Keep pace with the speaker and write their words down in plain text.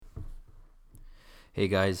Hey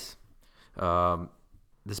guys, um,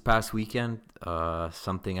 this past weekend,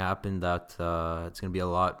 something happened that it's gonna be a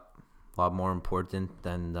lot more important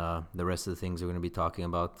than the rest of the things we're gonna be talking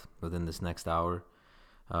about within this next hour.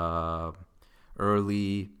 Uh,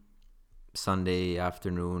 Early Sunday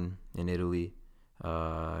afternoon in Italy,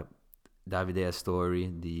 uh, Davide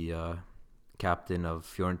Astori, the captain of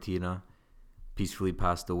Fiorentina, peacefully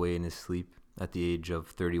passed away in his sleep at the age of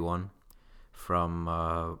 31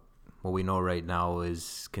 from what we know right now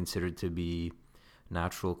is considered to be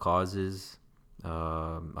natural causes,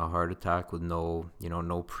 a heart attack with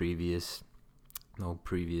no previous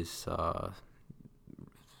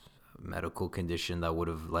medical condition that would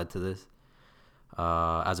have led to this.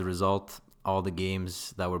 As a result, all the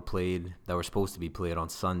games that were supposed to be played on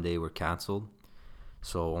Sunday were canceled.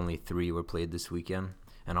 So only three were played this weekend,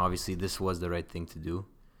 and obviously this was the right thing to do.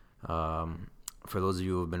 Um, for those of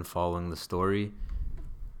you who have been following the story,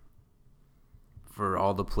 for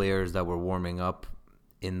all the players that were warming up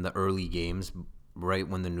in the early games, right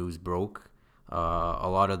when the news broke, a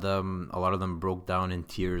lot of them broke down in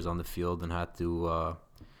tears on the field and had to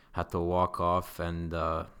walk off and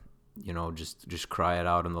just cry it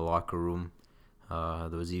out in the locker room.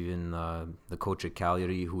 There was even the coach at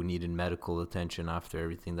Cagliari who needed medical attention after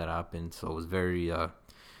everything that happened. So it was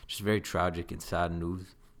just very tragic and sad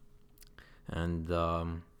news. And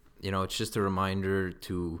it's just a reminder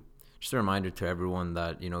to everyone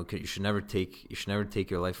that you should never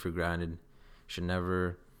take your life for granted. You should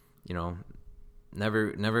never, you know,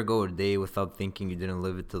 never go a day without thinking you didn't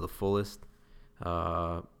live it to the fullest.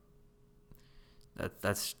 Uh, that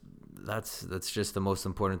that's just the most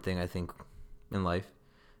important thing I think in life.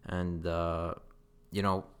 And you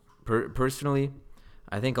know, personally,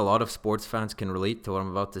 I think a lot of sports fans can relate to what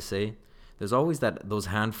I'm about to say. There's always those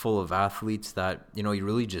handful of athletes that you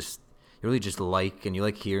really just like, and you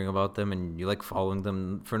like hearing about them and you like following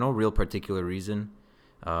them for no real particular reason.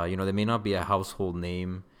 They may not be a household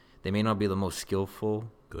name, they may not be the most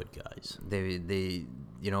skillful. Good guys.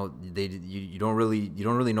 You don't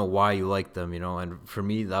really know why you like them. And for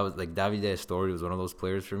me, that was like Davide Astori was one of those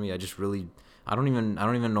players for me. I don't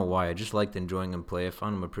even know why. I just liked enjoying him play. I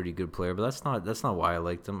found him a pretty good player, but that's not why I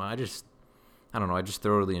liked him. I don't know. I just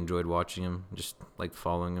thoroughly enjoyed watching him, just liked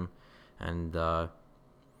following him. And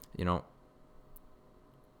you know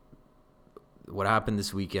what happened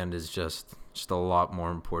this weekend is just a lot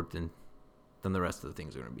more important than the rest of the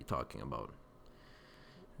things we're going to be talking about.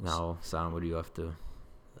 Now, Sam, what do you have to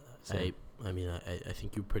say? I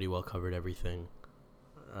think you pretty well covered everything,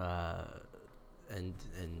 uh, and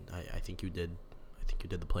I think you did. I think you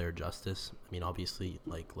did the player justice. I mean, obviously,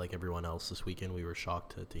 like everyone else this weekend, we were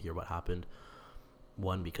shocked to hear what happened.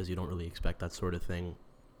 One, because you don't really expect that sort of thing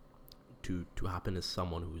to happen to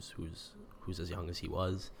someone who's as young as he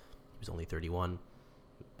was. He was only 31,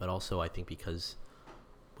 but also I think because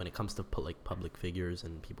when it comes to public figures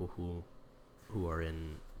and people who are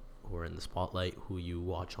in the spotlight, who you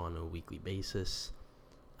watch on a weekly basis,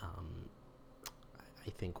 I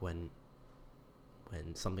think when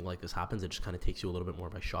something like this happens, it just kind of takes you a little bit more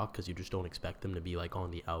by shock because you just don't expect them to be like on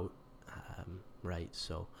the out, right?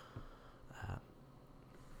 So, uh,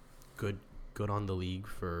 good on the league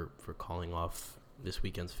for calling off this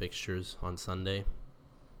weekend's fixtures on Sunday. It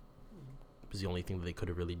was the only thing that they could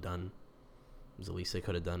have really done. It was the least they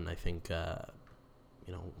could have done. I think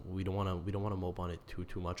we don't want to mope on it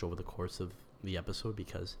too much over the course of the episode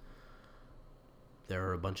because there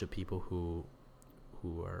are a bunch of people who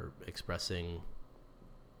are expressing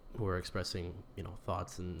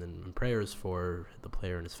thoughts and prayers for the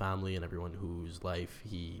player and his family and everyone whose life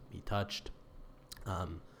he touched.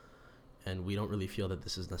 And we don't really feel that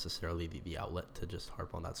this is necessarily the outlet to just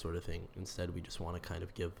harp on that sort of thing. Instead, we just want to kind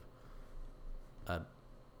of give a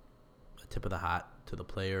tip of the hat to the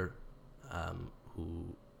player,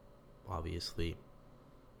 who obviously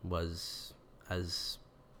was, as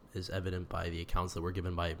is evident by the accounts that were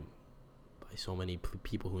given by so many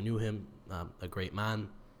people who knew him, a great man,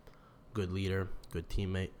 good leader, good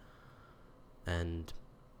teammate. And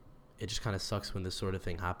it just kind of sucks when this sort of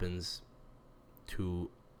thing happens to,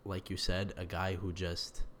 like you said, a guy who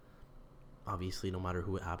just, obviously, no matter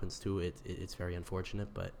who it happens to, it's very unfortunate,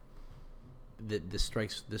 but this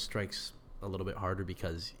strikes a little bit harder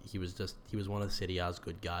because he was one of Serie A's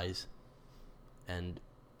good guys. And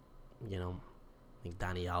I think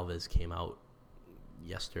Dani Alves came out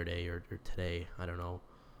yesterday or today, I don't know,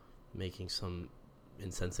 making some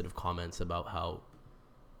insensitive comments about how,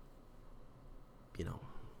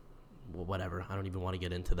 whatever, I don't even want to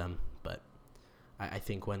get into them, but I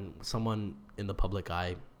think when something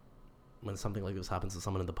like this happens to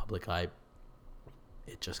someone in the public eye,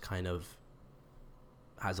 it just kind of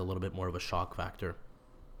has a little bit more of a shock factor.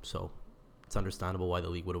 So it's understandable why the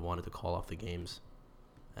league would have wanted to call off the games.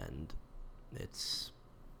 And it's,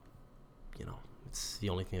 it's the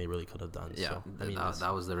only thing they really could have done. Yeah, so, I mean,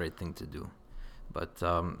 that was the right thing to do. But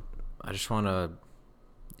I just want to,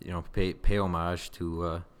 pay homage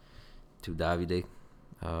to Davide.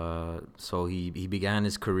 So he began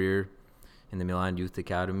his career in the Milan Youth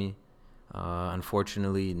Academy.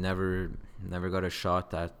 Unfortunately, never got a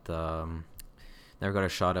shot at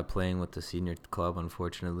playing with the senior club.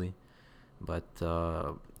 Unfortunately, but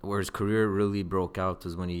where his career really broke out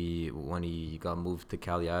was when he got moved to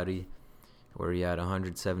Cagliari, where he had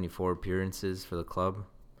 174 appearances for the club.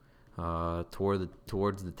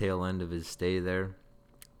 Towards the tail end of his stay there,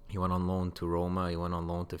 he went on loan to Roma. He went on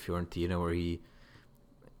loan to Fiorentina, where he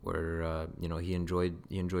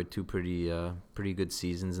enjoyed two pretty good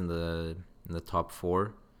seasons in the top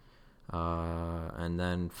four, and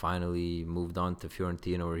then finally moved on to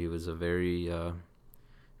Fiorentina, where he was a very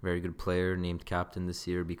good player, named captain this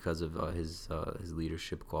year because of his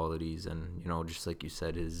leadership qualities, and just like you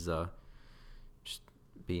said, his just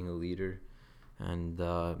being a leader, and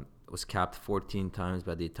was capped 14 times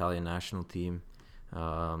by the Italian national team. He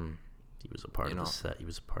was a part of the set. He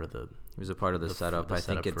was a part of the setup. I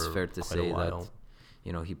think it's fair to say that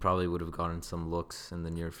he probably would have gotten some looks in the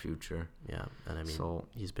near future. Yeah, and I mean,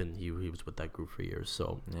 he was with that group for years.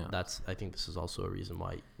 So I think this is also a reason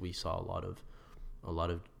why we saw a lot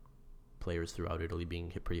of players throughout Italy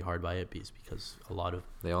being hit pretty hard by it, because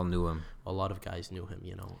they all knew him. A lot of guys knew him,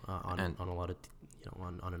 on a lot of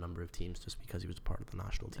on a number of teams, just because he was part of the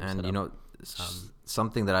national team. And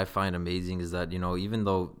something that I find amazing is that even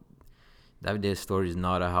though Davide Astori is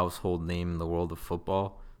not a household name in the world of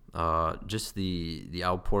football, just the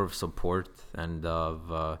outpour of support and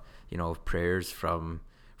of prayers from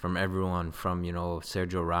everyone, from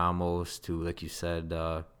Sergio Ramos to, like you said,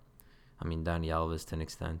 Dani Alves to an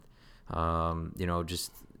extent.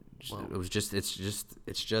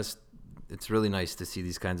 It's really nice to see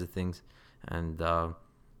these kinds of things. And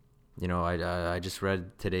I just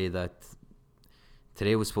read today that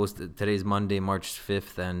today's Monday, March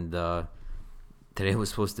 5th, and today was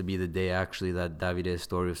supposed to be the day actually that Davide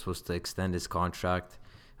Astori was supposed to extend his contract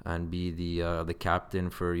and be the captain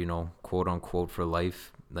for quote unquote for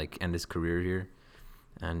life, like end his career here.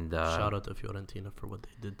 And shout out to Fiorentina for what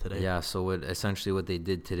they did today. Yeah, so what they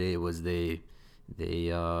did today was they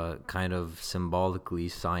kind of symbolically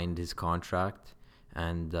signed his contract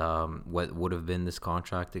and what would have been this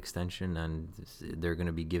contract extension, and they're going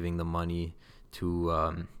to be giving the money to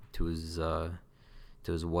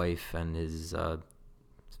his wife and his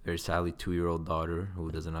very sadly 2-year-old daughter who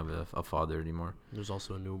doesn't have a father anymore. There's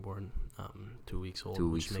also a newborn, 2 weeks old,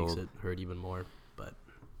 which makes it hurt even more. But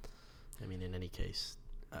I mean, in any case,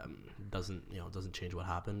 doesn't change what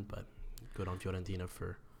happened. But good on Fiorentina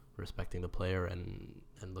for respecting the player and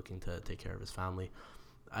looking to take care of his family.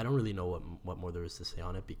 I don't really know what more there is to say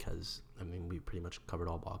on it, because I mean, we pretty much covered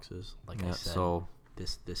all boxes. Like I said, so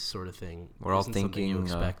this sort of thing we're all thinking you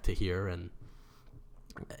expect to hear, and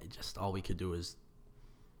just all we could do is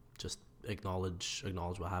just acknowledge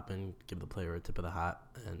what happened, give the player a tip of the hat,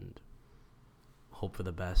 and hope for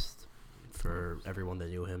the best for everyone that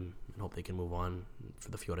knew him, and hope they can move on. For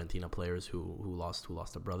the Fiorentina players who lost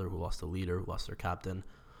a brother, who lost a leader, who lost their captain,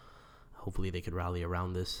 hopefully they could rally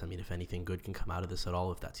around this. I mean, if anything good can come out of this at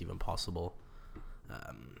all, if that's even possible,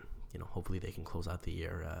 hopefully they can close out the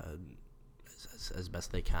year as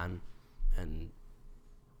best they can and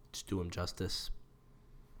just do him justice.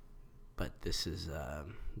 But this is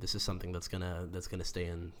something that's gonna stay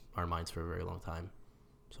in our minds for a very long time.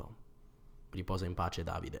 So, riposa in pace,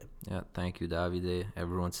 Davide. Yeah, thank you, Davide.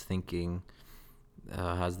 Everyone's thinking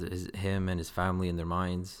has him and his family in their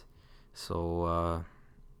minds. So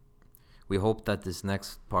we hope that this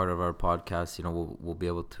next part of our podcast, we'll be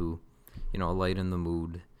able to, lighten the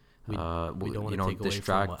mood. We don't want to take away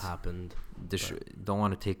from what happened. Don't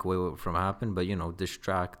want to take away what from happened, but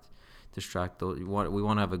distract. We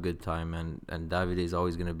want to have a good time, and Davide is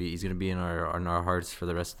always gonna be in our hearts for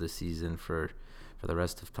the rest of the season, for the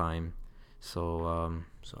rest of time. So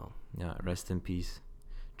yeah, rest in peace.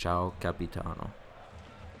 Ciao, Capitano.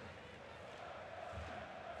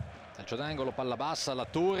 Calcio d'angolo, palla bassa, la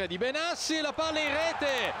torre di Benassi, la palla in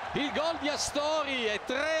rete, il gol di Astori, è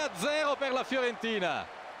 3-0 per la Fiorentina.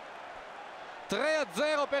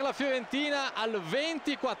 3-0 per la Fiorentina al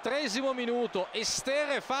 24esimo minuto.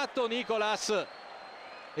 Esterrefatto Nicolas.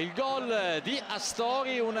 Il gol di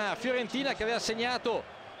Astori, una Fiorentina che aveva segnato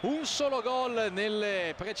un solo gol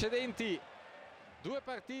nelle precedenti 2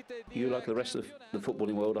 partite. You, like the rest of the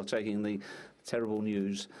footballing world, are taking the terrible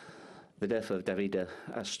news the death of Davide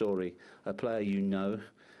Astori, a player you know.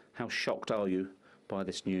 How shocked are you by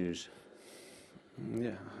this news?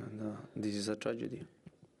 Yeah, and this is a tragedy.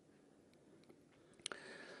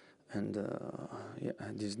 And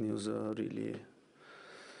this news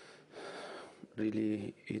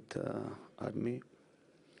really hit at me,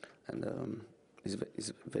 and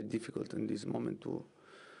it's very difficult in this moment to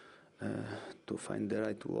find the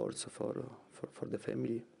right words for the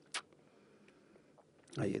family.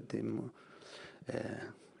 I had them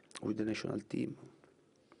with the national team.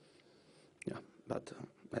 Yeah, but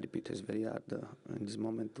I repeat, it's very hard in this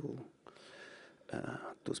moment to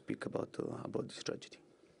speak about this tragedy.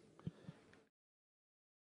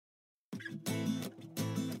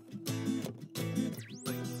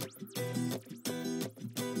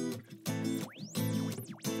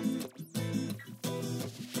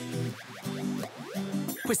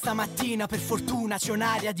 Questa mattina per fortuna c'è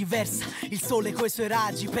un'aria diversa. Il sole coi suoi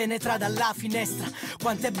raggi penetra dalla finestra.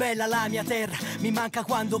 Quanto è bella la mia terra, mi manca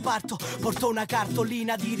quando parto. Porto una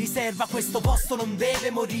cartolina di riserva. Questo posto non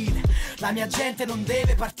deve morire, la mia gente non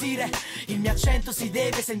deve partire. Il mio accento si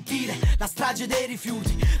deve sentire. La strage dei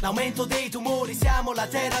rifiuti, l'aumento dei tumori. Siamo la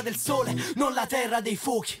terra del sole, non la terra dei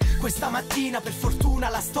fuochi. Questa mattina per fortuna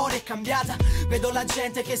la storia è cambiata. Vedo la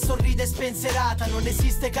gente che sorride spensierata. Non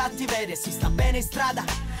esiste cattiveria, si sta bene in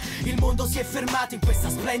strada. Il mondo si è fermato in questa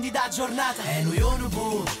splendida giornata. E noi non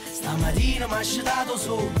può, stamattina mi ha scedato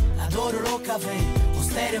su. Adoro lo caffè, o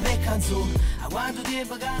stereo per canzone. A quanto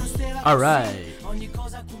tempo che non steva All right. ogni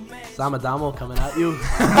cosa con me. Samadamo coming at you.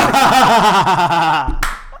 I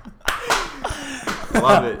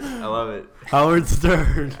love it. Howard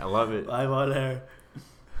Stern. I love it. Live on air.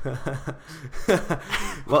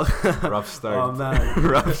 Well, Rough start. Oh man.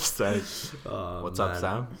 Rough start. Oh, What's man. up,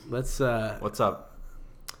 Sam? Let's What's up?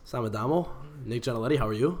 Samadamo, Nick Giannoletti, how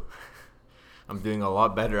are you? I'm doing a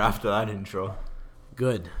lot better after that intro.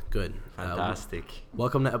 Good. Fantastic.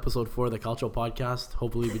 Welcome to episode 4 of the Calcio podcast.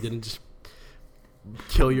 Hopefully we didn't just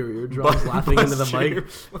kill your eardrums laughing into the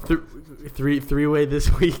mic. Three-way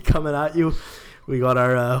this week coming at you. We got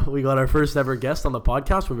our first ever guest on the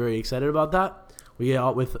podcast. We're very excited about that. We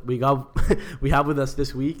have with us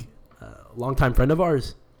this week a longtime friend of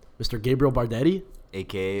ours, Mr. Gabriel Bardetti,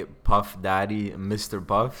 aka Puff Daddy, Mr.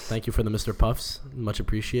 Puffs. Thank you for the Mr. Puffs. Much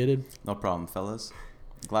appreciated. No problem, fellas.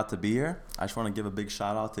 Glad to be here. I just want to give a big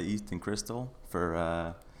shout out to East and Crystal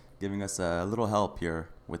for giving us a little help here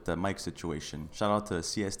with the mic situation. Shout out to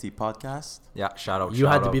CST Podcast. Yeah, shout out. You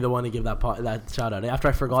had to be the one to give that shout out after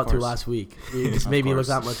I forgot to last week. It just made me look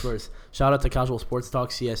that much worse. Shout out to Casual Sports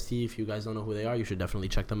Talk CST. If you guys don't know who they are, you should definitely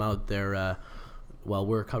check them out. They're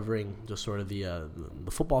we're covering just sort of the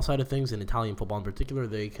football side of things and Italian football in particular.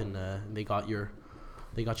 They got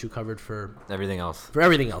you covered for everything else.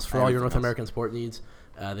 For all your North American sport needs.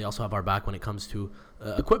 They also have our back when it comes to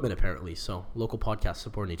equipment, apparently. So local podcasts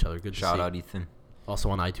supporting each other. Good to see. Shout out, Ethan.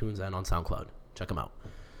 Also on iTunes and on SoundCloud. Check them out.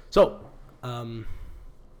 So,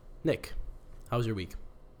 Nick, how was your week?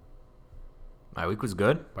 My week was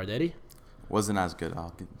good. Bardetti? Wasn't as good.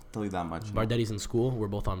 I'll tell you that much. Bardetti's in school. We're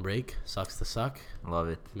both on break. Sucks to suck. Love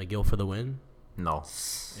it. McGill for the win. No.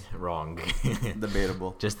 Wrong.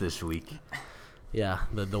 Debatable. Just this week. Yeah,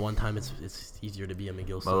 the one time it's easier to be a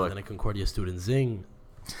McGill student than a Concordia student. Zing.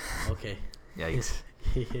 Okay. Yikes.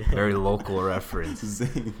 Very local reference.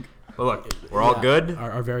 Zing. But look, we're all good.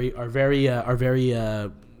 Our very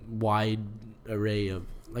wide array of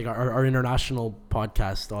our international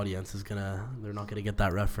podcast audience they're not gonna get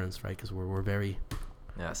that reference, right? Because we're very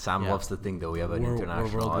Sam loves to think that we have an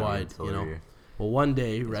international worldwide, audience over here. Well, one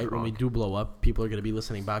day, right, when we do blow up, people are gonna be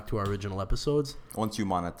listening back to our original episodes. Once you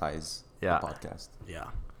monetize the podcast. Yeah.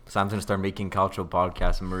 Sam's gonna start making Calcio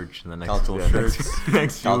podcast merch in the next Calcio shirts,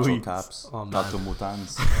 next few Calcio weeks. caps, Oh, man. Calcio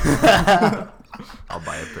mutans. I'll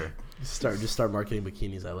buy a pair. Just start marketing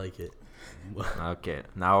bikinis. I like it. Okay,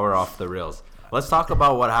 now we're off the rails. Let's talk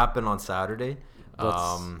about what happened on Saturday.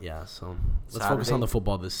 So let's focus on the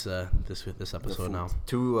football this episode now.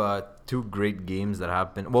 Two great games that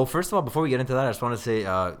happened. Well, first of all, before we get into that, I just want to say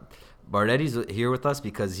Bardetti's here with us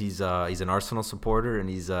because he's an Arsenal supporter and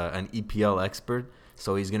he's an EPL expert.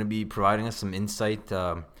 So he's going to be providing us some insight,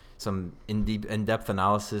 some in-depth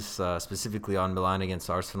analysis, specifically on Milan against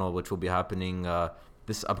Arsenal, which will be happening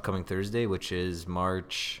this upcoming Thursday, which is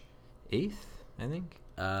March 8th, I think.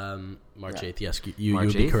 March 8th, yes,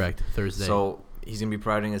 you'd be correct. Thursday. So he's gonna be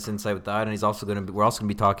providing us insight with that, and we're also gonna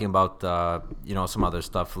be talking about some other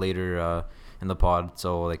stuff later in the pod.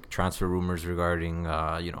 So like transfer rumors regarding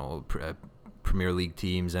Premier League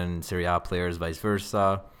teams and Serie A players, vice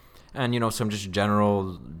versa, and some just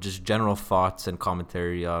general thoughts and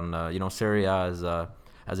commentary on Serie A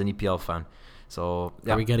as an EPL fan. So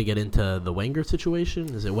yeah. Are we gonna get into the Wenger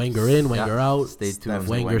situation? Is it Wenger in, Wenger out? Stay tuned.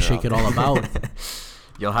 Wenger shake it all about.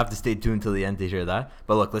 You'll have to stay tuned till the end to hear that.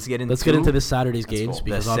 But look, let's get into this Saturday's games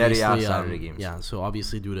because the Serie A obviously, Saturday games. Yeah, so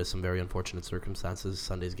obviously due to some very unfortunate circumstances,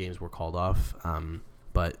 Sunday's games were called off.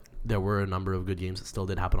 But there were a number of good games that still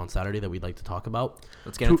did happen on Saturday that we'd like to talk about.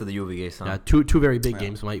 Let's get into the Juve games. Yeah, two very big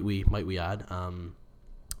games might we add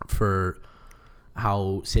for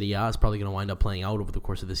how Serie A is probably going to wind up playing out over the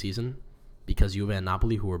course of the season, because Juve and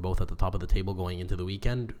Napoli, who were both at the top of the table going into the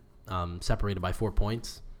weekend, separated by 4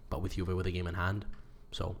 points, but with Juve with a game in hand.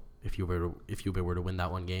 So if Juve were to win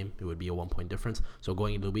that one game, it would be a 1 point difference. So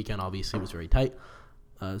going into the weekend, obviously, it was very tight.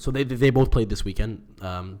 So they both played this weekend,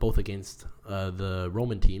 both against the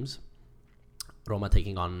Roman teams. Roma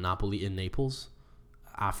taking on Napoli in Naples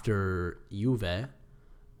after Juve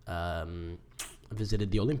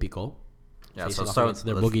visited the Olimpico. Yeah, so start with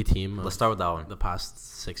their boogie team. Let's start with that one. The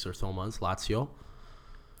past 6 or so months, Lazio.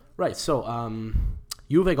 Right, so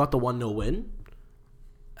Juve got the 1-0 win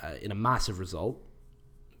in a massive result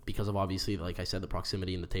because of, obviously, like I said, the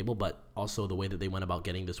proximity in the table, but also the way that they went about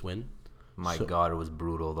getting this win. My God, it was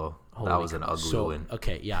brutal though. That was an ugly win.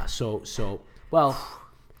 Okay, yeah. So well,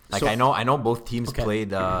 like I know both teams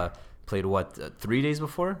played what 3 days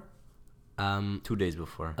before. 2 days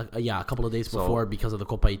before. A couple of days before because of the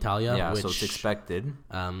Coppa Italia. Yeah, which, so it's expected.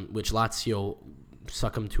 Which Lazio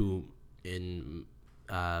succumbed to in.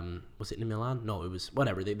 Was it in Milan? No, it was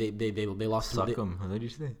whatever. They lost. Succumb. How did you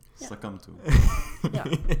say? Yeah. Succumb to.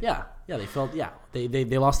 yeah. They felt. Yeah, they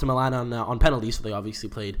lost to Milan on penalties, so they obviously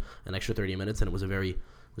played an extra 30 minutes, and it was a very.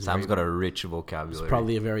 Sam's got a rich vocabulary. It's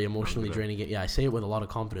probably a very emotionally draining game. Yeah, I say it with a lot of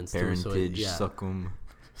confidence Parentage, too. So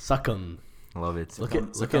succumb. Love it. Look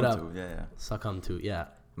it up. Yeah. Succumb to, yeah.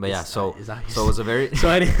 But yeah, so it was a very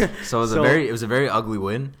it was a very ugly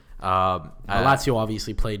win. Lazio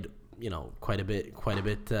obviously played, quite a bit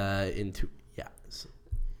into It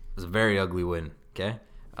was a very ugly win. Okay.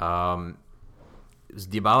 It was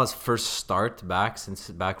Dybala's first start back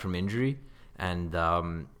from injury, and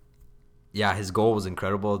his goal was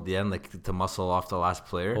incredible at the end, like to muscle off the last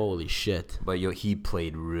player. Holy shit! But he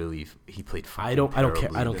played I don't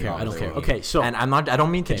care. Okay, so and I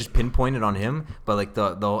don't mean to just pinpoint it on him, but like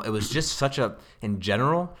the it was just such a in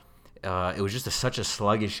general. It was just such a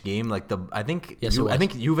sluggish game. Like I think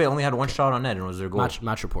Juve only had one shot on net and it was their goal.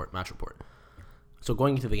 Match report. So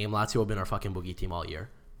going into the game, Lazio have been our fucking boogie team all year.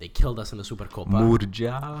 They killed us in the Supercoppa.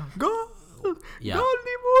 Murgia. Goal! Yeah. Goal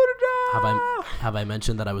di Murgia! Have I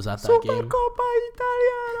mentioned that I was at that game? Supercoppa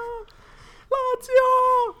Italiano!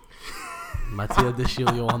 Lazio! Mattia De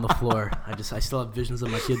Sciglio on the floor. I still have visions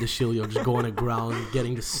of Mattia De Sciglio just going to ground,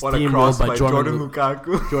 getting to steamrolled by Jordan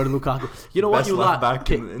Lukaku. You know what? You laugh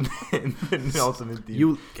back in the ultimate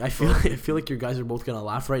team. I feel like you guys are both gonna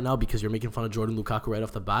laugh right now because you're making fun of Jordan Lukaku right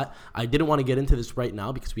off the bat. I didn't want to get into this right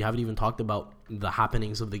now because we haven't even talked about the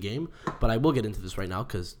happenings of the game, but I will get into this right now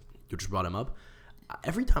because you just brought him up.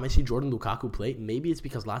 Every time I see Jordan Lukaku play, maybe it's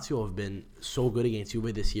because Lazio have been so good against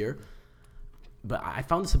Juve this year. But I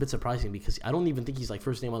found this a bit surprising because I don't even think he's like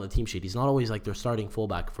first name on the team sheet. He's not always like their starting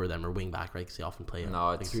fullback for them or wing back, right? Because they often play.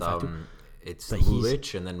 No, it's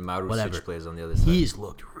Lulic and then Marusic plays on the other side. He's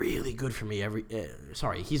looked really good for me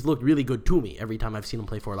he's looked really good to me every time I've seen him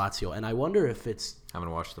play for Lazio, and I wonder if it's. I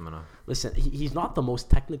haven't watched them enough. Listen, he's not the most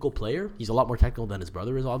technical player. He's a lot more technical than his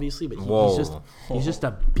brother is, obviously, but he's just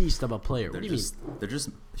a beast of a player. What do you mean? They're just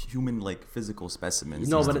human, like physical specimens.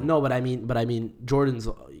 But I mean,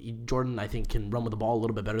 Jordan, I think, can run with the ball a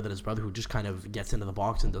little bit better than his brother, who just kind of gets into the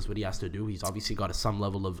box and does what he has to do. He's obviously got some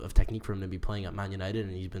level of technique for him to be playing at Man United,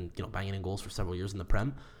 and he's been banging in goals for several years in the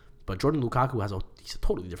Prem. But Jordan Lukaku he's a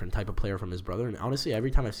totally different type of player from his brother, and honestly,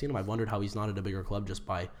 every time I've seen him, I've wondered how he's not at a bigger club just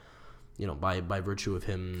by virtue of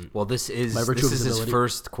him. Well, this is his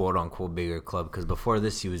first quote unquote bigger club, because before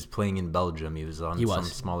this he was playing in Belgium. He was on some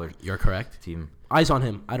smaller. You're correct. Team. Eyes on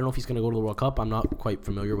him. I don't know if he's going to go to the World Cup. I'm not quite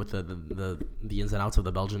familiar with the ins and outs of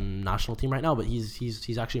the Belgian national team right now, but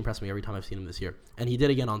he's actually impressed me every time I've seen him this year, and he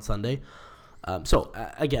did again on Sunday.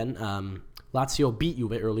 Lazio beat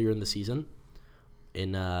Juve earlier in the season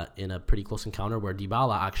in a pretty close encounter where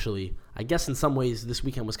Dybala actually, I guess in some ways this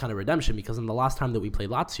weekend was kind of redemption, because in the last time that we played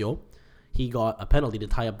Lazio, he got a penalty to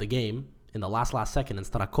tie up the game in the last second, and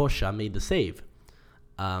Strakosha made the save.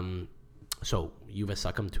 So Juve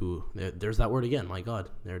succumbed to. There's that word again. My God,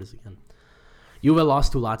 there it is again. Juve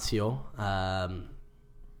lost to Lazio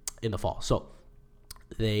in the fall. So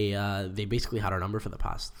they basically had our number for the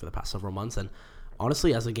past several months. And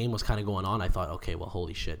honestly, as the game was kind of going on, I thought, okay, well,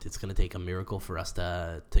 holy shit, it's going to take a miracle for us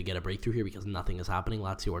to get a breakthrough here, because nothing is happening.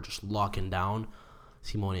 Lazio are just locking down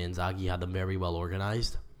Simone Inzaghi had them very well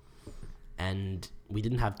organized. And we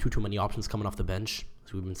didn't have too many options coming off the bench.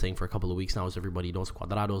 As we've been saying for a couple of weeks now, as everybody knows,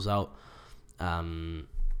 Quadrado's out.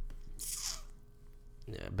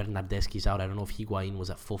 Bernardeschi's out. I don't know if Higuain was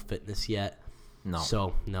at full fitness yet. No.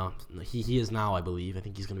 So, no. He is now, I believe. I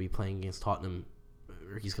think he's going to be playing against Tottenham.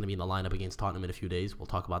 Or he's going to be in the lineup against Tottenham in a few days. We'll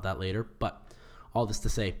talk about that later. But all this to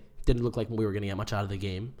say, didn't look like we were going to get much out of the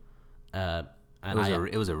game. And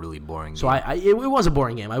it was a really boring game. So it was a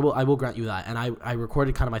boring game. I will grant you that. And I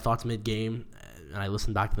recorded kind of my thoughts mid-game, and I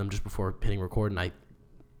listened back to them just before hitting record, and I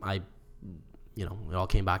it all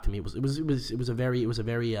came back to me. It was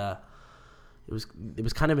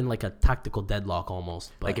kind of in like a tactical deadlock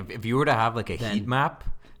almost. But like if you were to have like a heat map,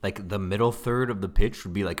 like the middle third of the pitch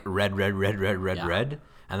would be like red, red,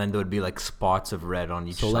 and then there would be like spots of red on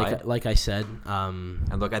each side. So like I said,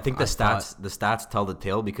 and look, I think the stats tell the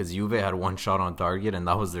tale, because Juve had one shot on target and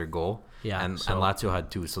that was their goal. Yeah, and Lazio had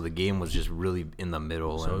two, so the game was just really in the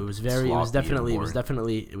middle. So it was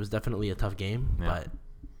definitely a tough game. Yeah. But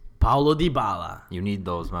Paulo Dybala, you need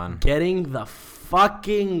those, man. Getting the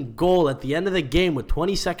fucking goal at the end of the game with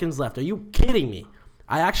 20 seconds left. Are you kidding me?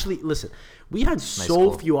 Listen. We had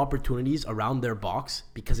few opportunities around their box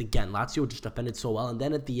because, again, Lazio just defended so well. And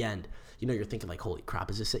then at the end, you're thinking like, holy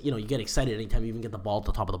crap, is this it? You get excited anytime you even get the ball at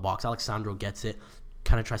the top of the box. Alexandro gets it,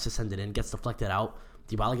 kind of tries to send it in, gets deflected out.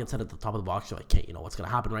 Dybala gets it at the top of the box. You're like, okay, what's going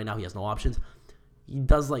to happen right now? He has no options. He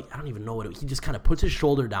does I don't even know he just kind of puts his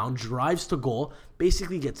shoulder down, drives to goal,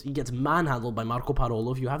 basically gets manhandled by Marco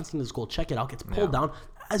Parolo. If you haven't seen this goal, check it out. Gets pulled down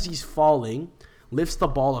as he's falling, lifts the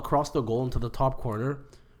ball across the goal into the top corner.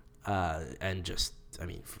 And just,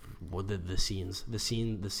 the scenes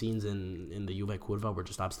in the Juve Curva were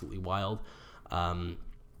just absolutely wild.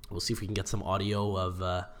 We'll see if we can get some audio of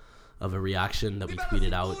a reaction that we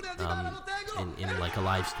tweeted out in like a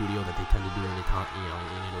live studio that they tend to do in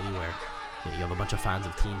Italy, where you have a bunch of fans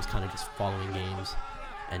of teams kind of just following games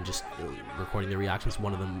and just recording their reactions.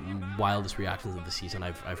 One of the wildest reactions of the season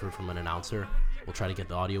I've heard from an announcer. We'll try to get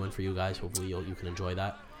the audio in for you guys. Hopefully you can enjoy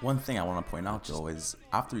that. One thing I want to point out, though, is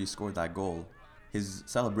after he scored that goal, his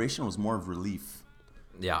celebration was more of relief.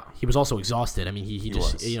 Yeah. He was also exhausted.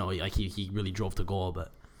 He really drove to goal,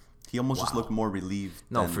 but he almost just looked more relieved.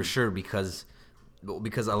 No, for sure, because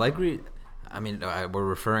Allegri, we're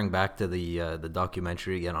referring back to the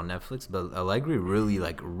documentary again on Netflix, but Allegri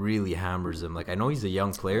really hammers him. Like, I know he's a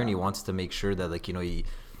young player and he wants to make sure that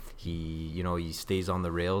he stays on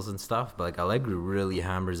the rails and stuff, but Allegri really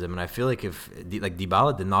hammers him. And I feel like if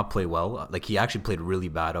Dybala did not play well, he actually played really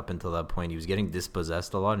bad up until that point. He was getting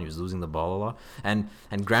dispossessed a lot and he was losing the ball a lot. And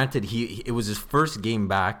granted, it was his first game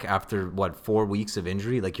back after 4 weeks of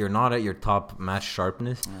injury. You're not at your top match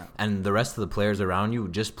sharpness, and the rest of the players around you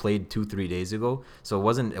just played 2-3 days ago. So it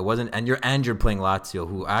wasn't. And you're playing Lazio,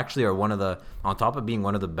 who actually are on top of being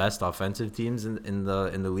one of the best offensive teams in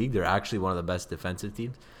the league. They're actually one of the best defensive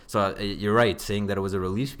teams. So you're right, saying that it was a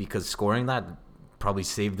relief, because scoring that probably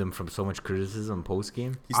saved him from so much criticism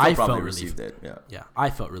post-game. He still probably received it, Yeah, I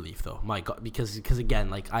felt relief, though. My God, because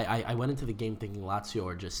again, I went into the game thinking Lazio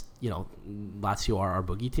are just, Lazio are our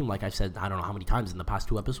boogie team. Like I've said, I don't know how many times in the past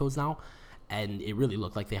 2 episodes now, and it really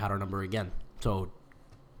looked like they had our number again. So,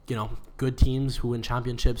 good teams who win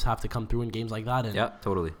championships have to come through in games like that. And yeah,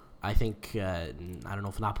 totally. I think, I don't know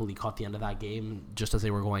if Napoli caught the end of that game just as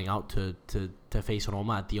they were going out to face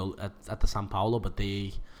Roma at the San Paolo, but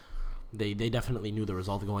they definitely knew the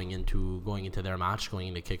result going into their match, going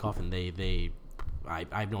into kickoff, and I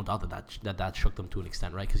have no doubt that shook them to an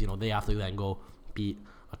extent, right? Because they have to then go beat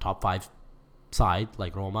a top 5 side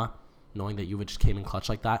like Roma, knowing that Juve just came in clutch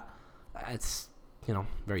like that. It's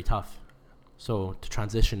very tough. So to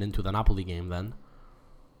transition into the Napoli game, then,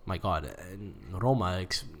 my God, Roma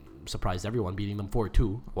surprised everyone, beating them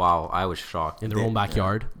 4-2. Wow, I was shocked. In their own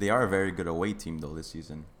backyard. They are a very good away team, though, this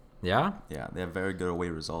season. Yeah? Yeah, they have very good away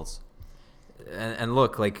results. And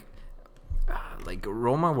look,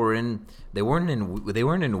 Roma they weren't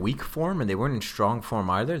in weak form, and they weren't in strong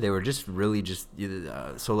form either. They were just really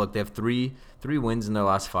so look, they have three wins in their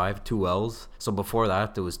last 5, 2 L's. So before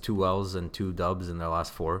that, there was 2 L's and 2 dubs in their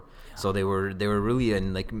last 4. Yeah. So they were really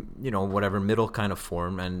in whatever middle kind of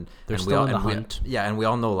form, and they're still in the hunt. And we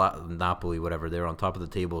all know Napoli, whatever, they're on top of the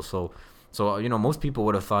table. So most people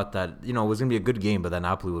would have thought that it was gonna be a good game, but that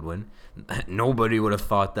Napoli would win. Nobody would have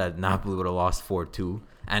thought that Napoli would have lost 4-2.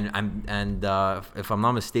 And if I'm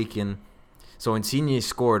not mistaken, so Insigne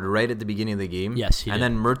scored right at the beginning of the game. Yes, he did.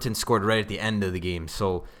 Then Mertens scored right at the end of the game.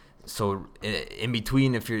 So in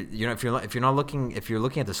between, if you're looking at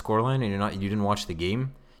the scoreline and you didn't watch the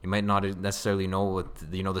game, you might not necessarily know what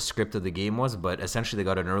the script of the game was, but essentially they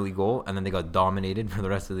got an early goal and then they got dominated for the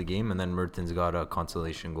rest of the game, and then Mertens got a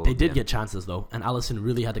consolation goal. They did get chances though, and Alisson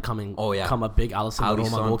really had to come up big. Alisson, the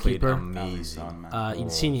Roma goalkeeper, amazing.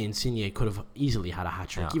 Insigne could have easily had a hat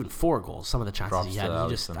trick, even 4 goals. Some of the chances he had,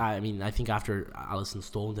 I think after Alisson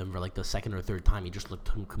stole him for like the second or third time, he just looked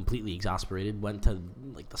completely exasperated. Went to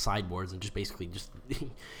like the sideboards and just basically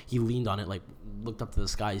he leaned on it, like looked up to the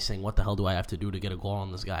sky, saying, "What the hell do I have to do to get a goal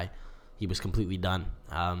on this guy?" He was completely done.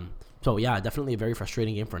 So yeah, definitely a very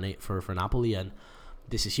frustrating game for Napoli, and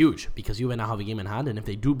this is huge because Juve now have a game in hand, and if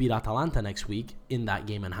they do beat Atalanta next week in that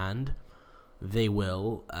game in hand, they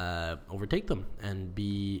will overtake them and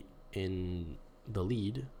be in the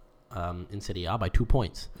lead in Serie A by 2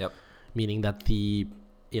 points. Yep. Meaning that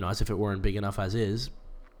as if it weren't big enough as is,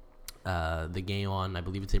 the game on, I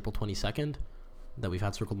believe it's April 22nd, that we've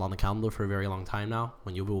had circled on the calendar for a very long time now,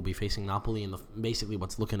 when Juve will be facing Napoli in basically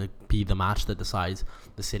what's looking to be the match that decides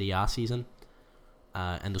the Serie A season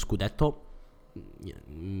and the Scudetto,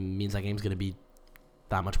 means that game's going to be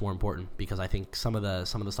that much more important, because I think some of the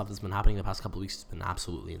stuff that's been happening the past couple of weeks has been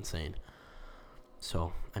absolutely insane.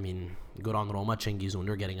 So, I mean, good on Roma. Cengiz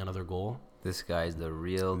Under getting another goal. This guy's the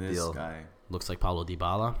real deal. Looks like Paulo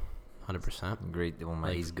Dybala, 100%. Great.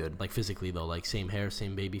 He's good. Like physically though, like same hair,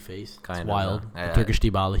 same baby face. Kind it's wild. The Turkish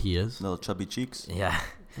Dybala he is. Little chubby cheeks. Yeah.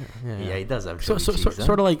 Yeah, he does have chubby cheeks.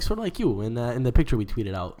 Sort of like you in the picture we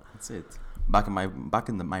tweeted out. That's it. Back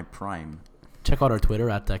in my prime. Check out our Twitter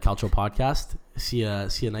at Calcio Podcast. See a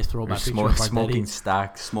nice throwback picture of smoking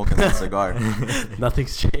stacks, smoking that cigar.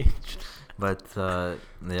 Nothing's changed. But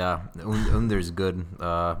Under's good.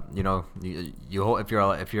 You hope if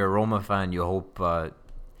you're a Roma fan, you hope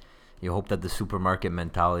that the supermarket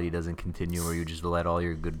mentality doesn't continue, where you just let all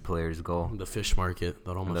your good players go. The fish market,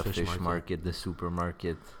 the Roma fish market, the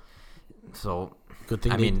supermarket. So good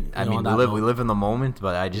thing. We live in the moment,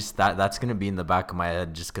 but I just that's gonna be in the back of my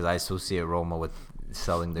head, just because I associate Roma with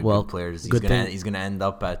selling their good players. He's gonna end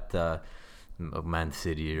up at Man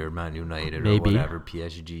City or Man United or whatever,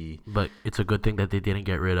 PSG. But it's a good thing that they didn't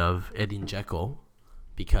get rid of Edin Dzeko,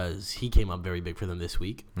 because he came up very big for them this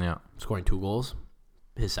week. Yeah, scoring 2 goals.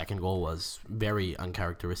 His second goal was very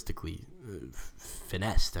uncharacteristically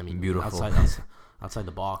finessed. I mean, beautiful outside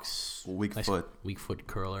the box. Weak foot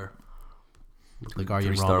curler. The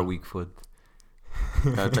Guardian 3-star weak foot.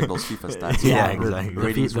 Gotta check those FIFA stats. Yeah, exactly.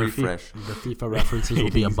 Ratings refresh. The FIFA references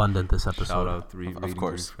will be abundant this episode. Shout out of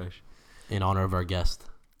course. Refresh. In honor of our guest.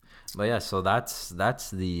 But yeah, so that's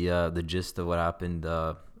the gist of what happened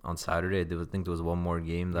on Saturday. I think there was one more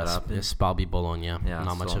game that happened. Spal beat Bologna. Yeah,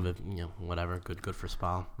 not much of it. Whatever. Good for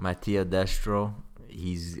Spal. Mattia Destro.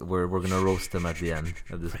 We're gonna roast him at the end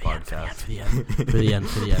of this podcast. For the end.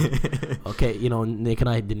 Okay, Nick and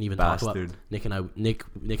I didn't even talk about Nick and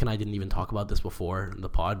I didn't even talk about this before the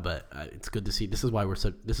pod, but it's good to see. This is why we're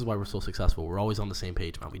so successful. We're always on the same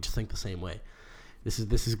page, man. We just think the same way. This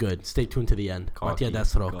is good. Stay tuned to the end. Mattia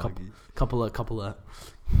Destro. Couple of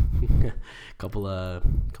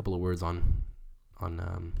words on.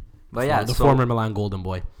 But yeah, the former Milan Golden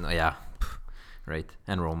Boy. Yeah, right,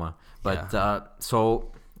 and Roma. But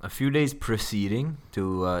so a few days preceding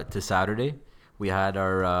to Saturday, we had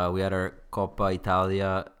our Coppa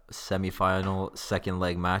Italia semifinal second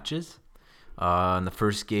leg matches. In the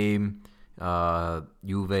first game,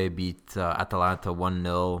 Juve beat Atalanta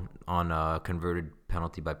 1-0 on a converted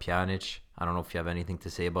penalty by Pjanic. I don't know if you have anything to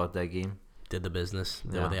say about that game. Did the business.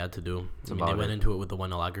 Did what they had to do. They went into it with the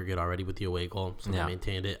 1-0 aggregate already with the away goal, so they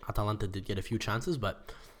maintained it. Atalanta did get a few chances,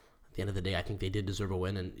 but at the end of the day, I think they did deserve a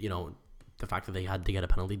win. And, the fact that they had to get a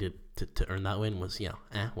penalty to earn that win was,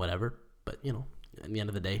 whatever. But, at the end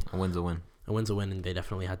of the day, a win's a win. A win's a win, and they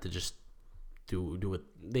definitely had to just do it.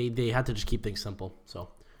 They had to just keep things simple.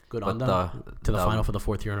 So, good on them. To the final for the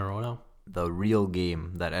 4th year in a row now. The real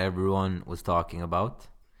game that everyone was talking about,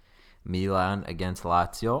 Milan against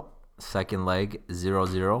Lazio, second leg,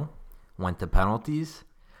 0-0, went to penalties.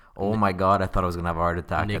 Oh my God! I thought I was gonna have a heart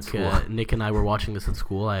attack at school. Nick and I were watching this at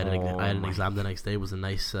school. I had an exam the next day. It was a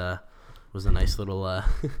nice little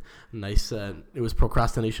it was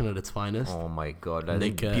procrastination at its finest. Oh my God! I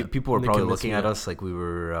think people were probably looking at us like we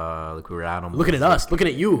were animals. Looking at us, looking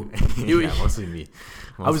at you. Yeah, mostly me.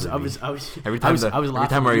 Every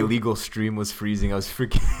time our illegal stream was freezing, I was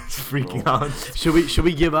freaking out.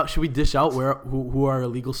 Should we dish out who our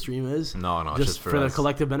illegal stream is? No, just for the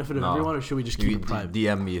collective benefit of everyone, or should we just keep it private?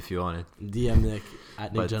 DM me if you want it. DM Nick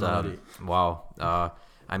at Nick Generati. Wow.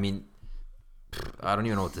 I mean, I don't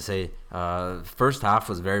even know what to say. First half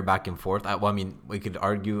was very back and forth. We could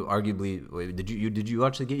arguably. Wait, did you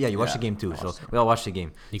watch the game? Yeah, you watched the game too. So we all watched the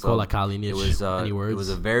game. Nikola Kalinic. It was any words? It was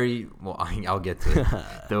a very well. I'll get to it.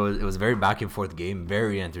 It was a very back and forth game,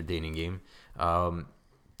 very entertaining game.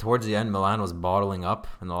 Towards the end, Milan was bottling up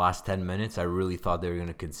in the last 10 minutes. I really thought they were going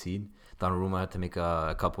to concede. Donnarumma had to make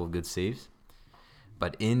a couple of good saves,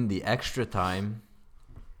 but in the extra time,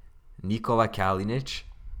 Nikola Kalinic.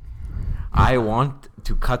 I want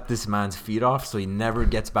to cut this man's feet off so he never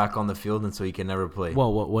gets back on the field and so he can never play.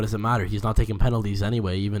 Well, what does it matter? He's not taking penalties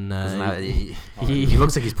anyway. Even he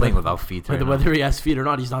looks like he's playing without feet. Whether he has feet or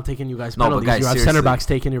not, he's not taking you guys penalties. But guys, you have center backs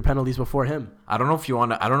taking your penalties before him. I don't know if you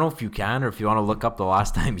want to. I don't know if you can or if you want to look up the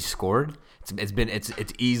last time he scored.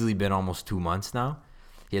 It's easily been almost 2 months now.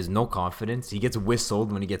 He has no confidence. He gets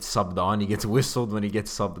whistled when he gets subbed on. He gets whistled when he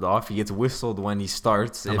gets subbed off. He gets whistled when he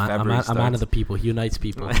starts. A man of the people. He unites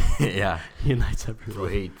people. Yeah, he unites everyone.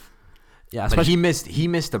 Hate. Yeah, but he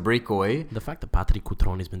missed a breakaway. The fact that Patrick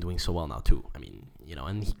Cutrone has been doing so well now too. I mean,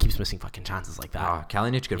 and he keeps missing fucking chances like that.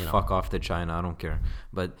 Kalinic could fuck off to China. I don't care.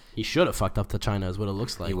 But he should have fucked up to China, is what it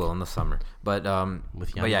looks like. He will in the summer. But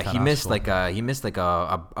yeah, he missed like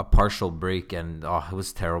a partial break, and it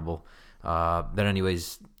was terrible. But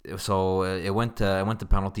anyways, so it went to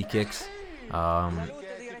penalty kicks.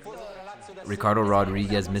 Ricardo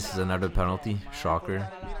Rodriguez misses another penalty. Shocker.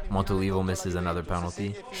 Montolivo misses another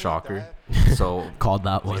penalty. Shocker. So called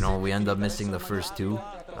that one. We end up missing the first two.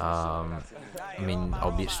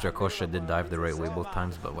 Albeit Strakosha did dive the right way both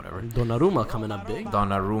times, but whatever. Donnarumma coming up big.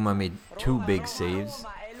 Donnarumma made 2 big saves.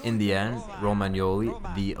 In the end, Romagnoli,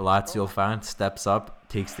 the Lazio fan, steps up,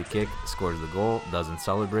 takes the kick, scores the goal, doesn't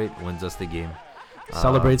celebrate, wins us the game.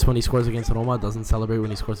 Celebrates when he scores against Roma, doesn't celebrate when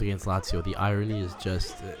he scores against Lazio. The irony is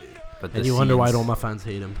just... and you wonder why Roma fans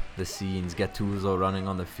hate him. The scenes, Gattuso running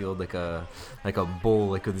on the field like a bull,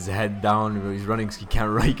 like with his head down. He's running, he can't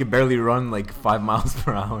run. He can barely run like 5 miles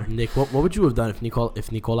per hour. Nick, what would you have done if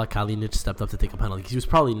Nikola Kalinic stepped up to take a penalty? Because he was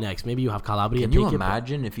probably next. Maybe you have Calabria. Can you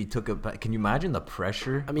imagine if he took a? Can you imagine the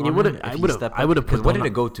pressure? I mean, I would have put. What did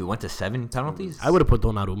it go to? Went to 7 penalties. I would have put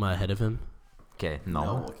Donnarumma ahead of him. Okay,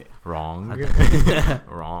 no. Okay. Wrong.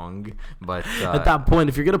 Wrong. But at that point,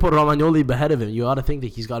 if you're going to put Romagnoli ahead of him, you ought to think that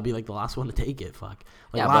he's got to be like the last one to take it. Fuck.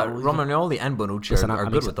 Like, but Romagnoli and Bonucci are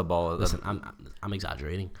good with the ball. Listen, I'm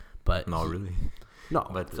exaggerating, but... No, really. No,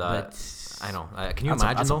 but I know. Can you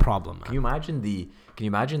imagine that's a problem, man. Can you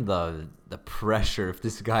imagine the pressure if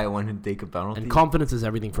this guy wanted to take a penalty? And confidence is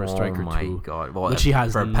everything for a striker, too. Oh, my God. Well, which he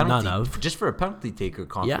has none of. Just for a penalty taker,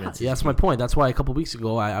 confidence. Yeah, that's my point. That's why a couple weeks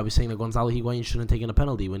ago I was saying that Gonzalo Higuain shouldn't have taken a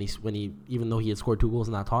penalty when he even though he had scored 2 goals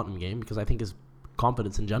in that Tottenham game, because I think his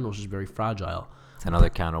confidence in general is just very fragile. It's another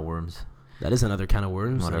can of worms. That is another can of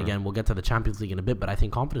worms. Whatever. And again, we'll get to the Champions League in a bit, but I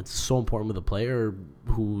think confidence is so important with a player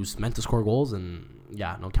who's meant to score goals. And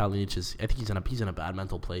yeah, no, Kalinic is. I think he's in a bad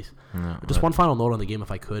mental place. Yeah, just one final note on the game, if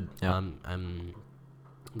I could. Yeah. It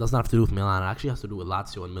doesn't have to do with Milan. It actually has to do with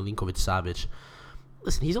Lazio and Milinkovic-Savic.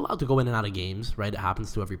 Listen, he's allowed to go in and out of games, right? It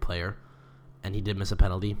happens to every player, and he did miss a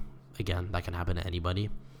penalty. Again, that can happen to anybody.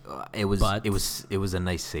 It was a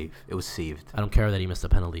nice save. It was saved. I don't care that he missed a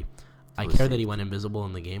penalty. I care that he went invisible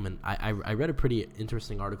in the game, and I read a pretty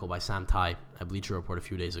interesting article by Sam Tighe at Bleacher Report a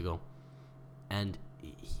few days ago, and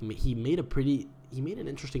he made an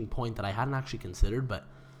interesting point that I hadn't actually considered, but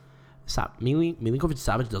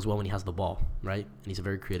Milinkovic-Savic does well when he has the ball, right? And he's a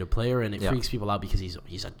very creative player, and it freaks people out because he's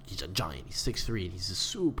a giant. He's 6'3", and he's a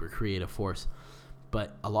super creative force.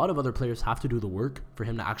 But a lot of other players have to do the work for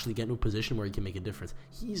him to actually get into a position where he can make a difference.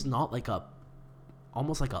 He's not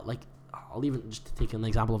I'll even just take an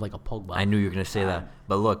example of like a Pogba. I knew you were gonna say that,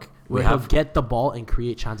 but look, where he'll get the ball and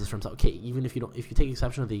create chances for himself. Okay, even if you take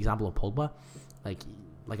exception of the example of Pogba, like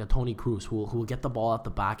a Toni Kroos who will get the ball at the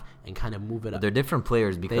back and kind of move it up. They're different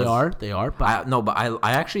players because they are. But I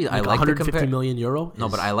like 150 million euro. No,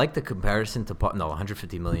 but I like the comparison to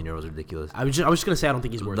 150 million euros is ridiculous. I was just gonna say I don't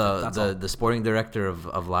think he's worth it. The sporting director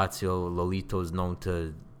of Lazio, Lolito, is known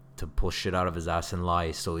to pull shit out of his ass and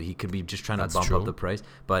lie, so he could be just trying to bump up the price.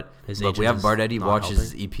 But look, we have Bardetti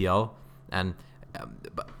watches EPL, and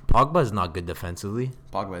Pogba is not good defensively.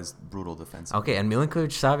 Pogba is brutal defensively. Okay, and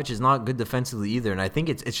Milinkovic-Savic is not good defensively either. And I think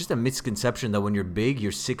it's just a misconception that when you're big,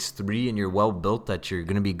 you're 6'3", and you're well built, that you're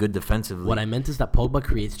going to be good defensively. What I meant is that Pogba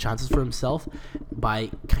creates chances for himself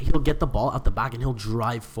he'll get the ball out the back and he'll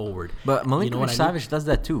drive forward. But Milinkovic-Savic does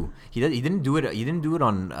that too. He didn't do it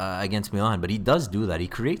on against Milan, but he does do that.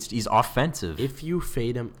 He's offensive. If you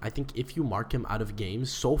fade him, I think if you mark him out of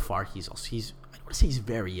games so far, he's I don't want to say he's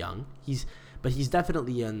very young. But he's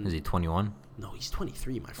definitely Is he 21? No, he's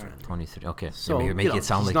 23, my friend. 23. Okay. So you're making it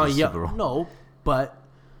sound like he's super old. No, but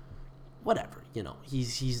whatever.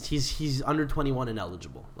 He's under 21 and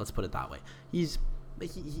eligible. Let's put it that way.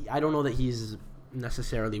 I don't know that he's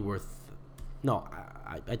necessarily worth. No,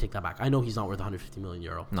 I take that back. I know he's not worth 150 million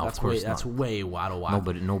euro. No, that's of course way, that's way out of whack.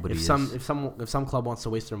 Nobody. If some club wants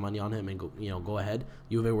to waste their money on him and go ahead,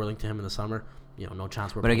 Juve were linked to him in the summer. No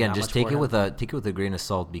chance. But again, just take it with a grain of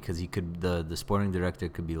salt, because he could the sporting director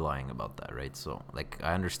could be lying about that, right? So like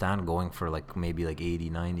I understand going for like maybe like 80,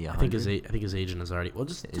 90, 100. I think his agent is already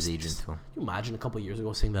his agent too. Can you imagine a couple of years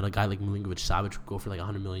ago saying that a guy like Milinkovic-Savic would go for like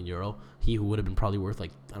 100 million euro? He who would have been probably worth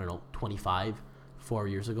like 25 4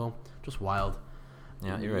 years ago. Just wild.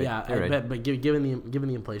 Yeah, you're right. Yeah, you're right. but given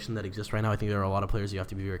the inflation that exists right now, I think there are a lot of players you have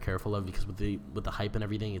to be very careful of, because with the hype and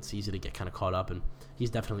everything, it's easy to get kind of caught up. And he's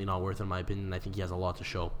definitely not worth, in my opinion. I think he has a lot to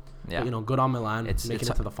show. Yeah. But, good on Milan, making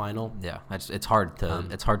it to the final. Yeah, it's hard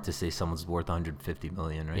to say someone's worth 150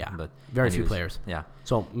 million, right? Yeah, but very few players. Yeah.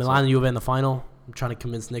 So Milan and Juve in the final. I'm trying to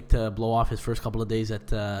convince Nick to blow off his first couple of days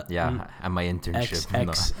at at my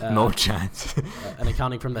internship. No chance. An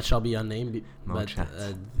accounting firm that shall be unnamed. No but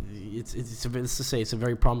chance. It's a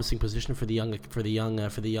very promising position for the young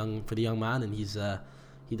man, and he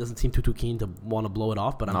doesn't seem too keen to want to blow it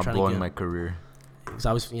off. But I'm not trying blowing to my career. Because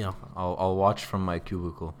I was, I'll watch from my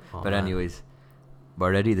cubicle. Oh, but man. Anyways,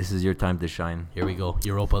 Barretti, this is your time to shine. Here we go.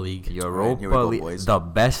 Europa League. Europa go, League, boys. the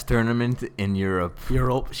best tournament in Europe.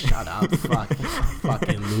 Shut up,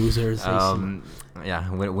 fucking losers.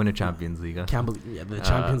 Win a Champions League. Huh? Can't believe the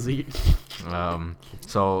Champions League.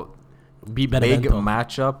 So big Benevento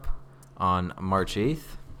matchup on March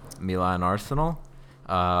 8th, Milan Arsenal.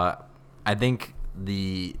 I think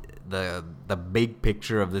the big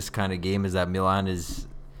picture of this kind of game is that Milan is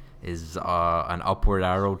an upward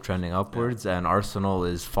arrow trending upwards, and Arsenal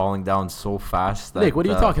is falling down so fast that Nick, what are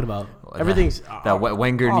you talking about? Everything's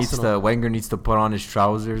Wenger needs to put on his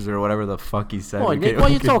trousers or whatever the fuck he said. Oh, Nick,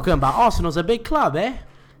 what are you talking about? Arsenal's a big club, eh?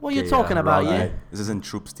 What are you talking about, yeah? This isn't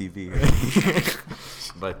Troops TV.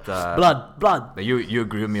 But blood. But you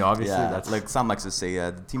agree with me, obviously. Yeah, That's like Sam likes to say,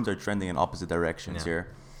 the teams are trending in opposite directions here.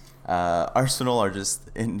 Arsenal are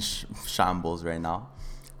just in shambles right now.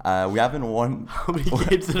 We haven't won. How many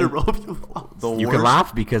games in a row you lost? You can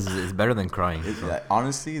laugh because it's better than crying.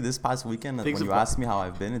 Honestly, this past weekend, when you asked me how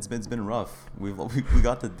I've been, it's been rough. We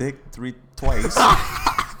got the dick twice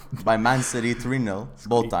by Man City 3-0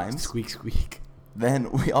 both times. Squeak.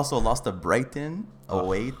 Then we also lost to Brighton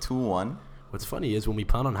away 2-1. What's funny is when we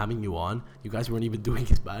plan on having you on, you guys weren't even doing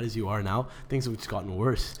as bad as you are now. Things have just gotten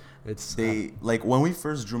worse. When we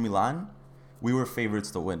first drew Milan, we were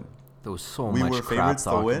favorites to win. There was so much crap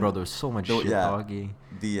talk, bro. There was so much shit talking.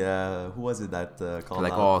 Who was it that called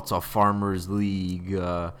like, out? it's a farmers league.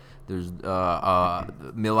 There's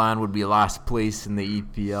Milan would be last place in the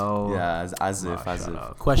EPL. Yeah, as if.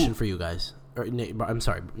 Question for you guys. I'm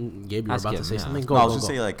sorry, Gabe, you were about to say something. I was going to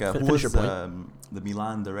say, who was the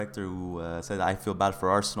Milan director who said, I feel bad for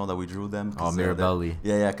Arsenal that we drew them? Mirabelli.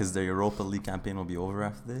 Because their Europa League campaign will be over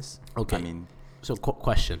after this. Okay. So,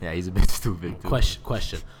 question. Yeah, he's a bit stupid, too.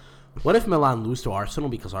 Question. What if Milan lose to Arsenal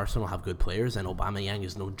because Arsenal have good players and Aubameyang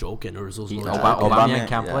is no joke and Ozil's no joke? Aubameyang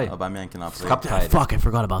can't play. Aubameyang cannot play. Cup tied. Fuck, I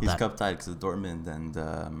forgot about that. He's cup tied because of Dortmund and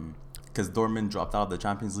because Dortmund dropped out of the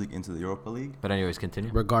Champions League into the Europa League. But anyways,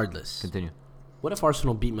 continue. Continue. What if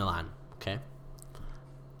Arsenal beat Milan? Okay.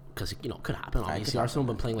 Because it could happen. Obviously, Arsenal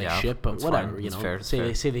have been playing like shit, but whatever. Fine.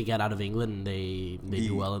 Say they get out of England and they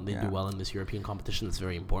do well. Do well in this European competition. That's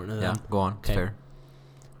very important to them. Yeah, go on. Okay. It's fair.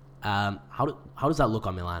 How does that look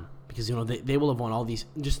on Milan? Because they will have won all these.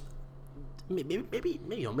 Just maybe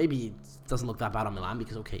it doesn't look that bad on Milan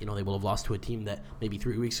because they will have lost to a team that maybe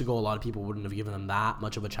 3 weeks ago a lot of people wouldn't have given them that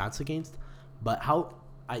much of a chance against. But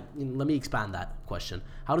let me expand that question.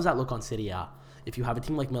 How does that look on Serie A? If you have a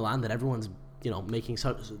team like Milan that everyone's making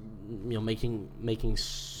so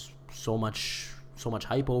much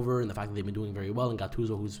hype over, and the fact that they've been doing very well, and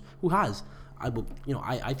Gattuso I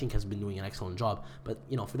think has been doing an excellent job. But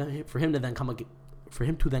for him to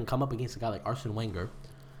then come up against a guy like Arsene Wenger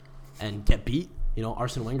and get beat,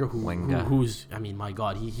 Arsene Wenger who's my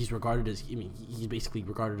God, he's regarded as he's basically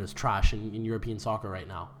regarded as trash in European soccer right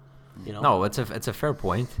now. No, it's a fair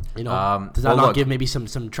point. Does that not give maybe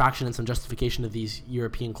some traction and some justification to these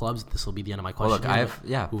European clubs? This will be the end of my question. Well,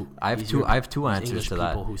 look, I have two answers English to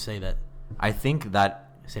that. People who say that I think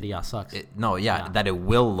that Serie A sucks. That it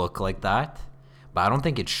will look like that, But I don't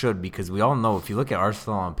think it should, because we all know, if you look at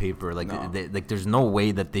Arsenal on paper, there's no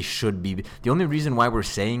way that they should be. The only reason why we're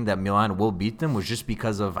saying that Milan will beat them was just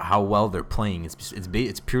because of how well they're playing.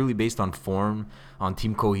 It's purely based on form, on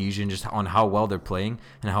team cohesion, just on how well they're playing,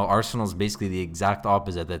 and how Arsenal's basically the exact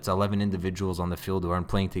opposite. That's 11 individuals on the field who aren't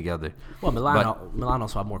playing together. Well, Milan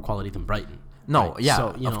also have more quality than Brighton. No, right? yeah,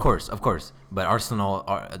 So, of course. But Arsenal,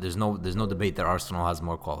 there's no debate that Arsenal has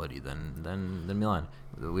more quality than Milan.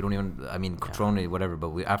 We don't even. I mean, Cutrone, whatever.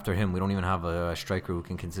 But after him, we don't even have a striker who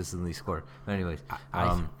can consistently score. But anyways,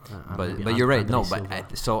 but you're right. No,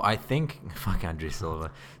 but so I think fuck Andre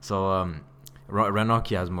Silva. So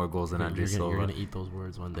Ranocchia has more goals than Andre Silva. You're gonna eat those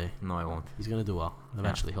words one day. No, I won't. He's gonna do well.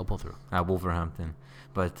 Eventually, he'll pull through. At Wolverhampton.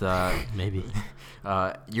 But maybe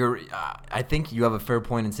I think you have a fair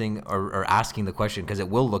point in saying or asking the question, because it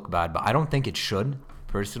will look bad, but I don't think it should.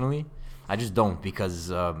 Personally, I just don't,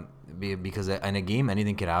 because in a game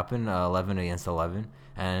anything could happen. 11 against 11,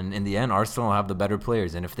 and in the end, Arsenal have the better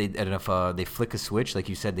players. And if they flick a switch, like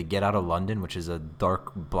you said, they get out of London, which is a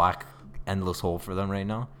dark, black, endless hole for them right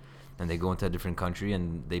now, and they go into a different country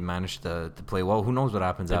and they manage to play well. Who knows what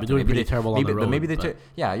happens after? Maybe they terrible on the road.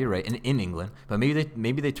 Yeah, you're right. In England, but maybe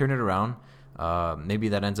they turn it around. Maybe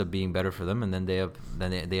that ends up being better for them, and then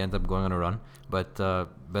they end up going on a run. But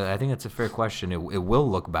I think that's a fair question. It will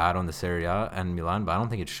look bad on the Serie A and Milan, but I don't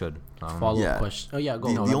think it should. Follow-up question. Oh yeah,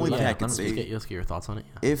 go. The only thing I could say, let's get your thoughts on it.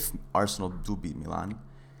 Yeah. If Arsenal do beat Milan,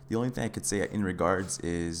 the only thing I could say in regards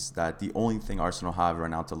is that the only thing Arsenal have right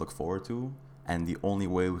now to look forward to, and the only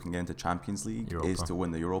way we can get into Champions League is to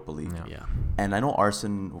win the Europa League. Yeah. And I know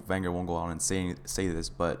Arsene Wenger won't go out and say this,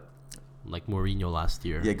 but like Mourinho last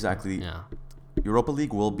year. Yeah, exactly. Yeah. Europa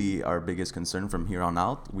League will be our biggest concern from here on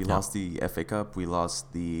out. We lost the FA Cup. We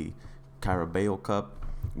lost the Carabao Cup.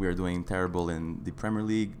 We are doing terrible in the Premier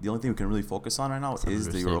League. The only thing we can really focus on right now is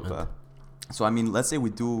the Europa. So, I mean, let's say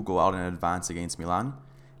we do go out and advance against Milan,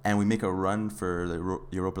 and we make a run for the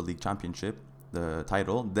Europa League Championship, the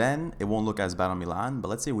title, then it won't look as bad on Milan. But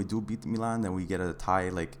let's say we do beat Milan, then we get a tie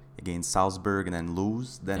like against Salzburg and then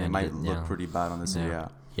lose, then it might look pretty bad on the Serie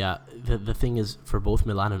A. Yeah, the thing is, for both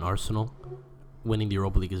Milan and Arsenal, winning the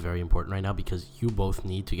Europa League is very important right now, because you both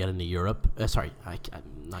need to get into Europe.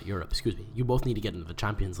 Not Europe, excuse me. You both need to get into the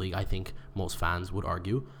Champions League, I think most fans would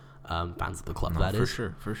argue. Fans of the club, that is.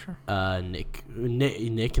 For sure. Nick,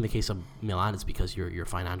 in the case of Milan, it's because your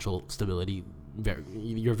financial stability,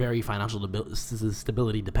 your very financial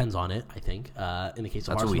stability depends on it, I think. In the case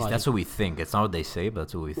of Arsenal, that's what we think. It's not what they say, but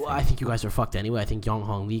that's what we think. Well, I think you guys are fucked anyway. I think Yong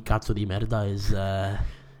Hong Lee, Cazzo di Merda,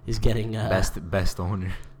 is getting... best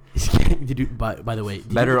owner. By the way,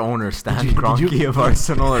 better owner, Stan Kroenke of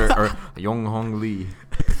Arsenal or Yong Hong Lee.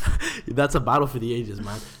 That's a battle for the ages,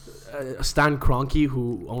 man. Stan Kroenke,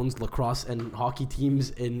 who owns lacrosse and hockey teams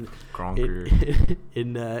in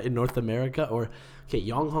North America, or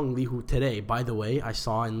Yong Hong Lee, who today, by the way, I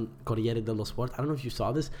saw in Corriere dello Sport. I don't know if you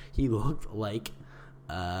saw this. He looked like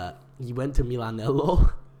he went to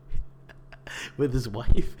Milanello with his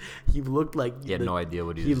wife. He looked like he had no idea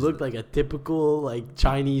what he looked like a typical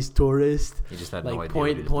Chinese tourist. He just had no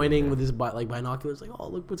idea pointing with his binoculars, like, oh,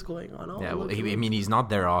 look what's going on. Oh, yeah, well, I mean, he's not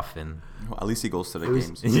there often. Well, at least he goes to the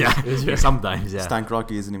games. Yeah, sometimes. Yeah, Stan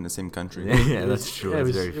Kroenke isn't even the same country. Yeah, that's true. That's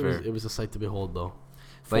very fair. It was a sight to behold, though.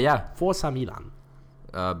 But Forza Milan.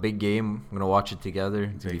 Big game. I'm gonna watch it together.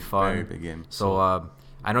 It's gonna be fun. Very big game. So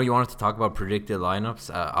I know you wanted to talk about predicted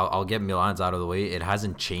lineups. I'll get Milan's out of the way. It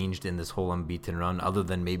hasn't changed in this whole unbeaten run, other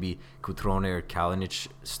than maybe Cutrone or Kalinic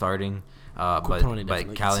starting. But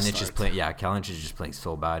Kalinic is playing. Yeah, Kalinic is just playing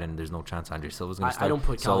so bad, and there's no chance Andre Silva's gonna start. I don't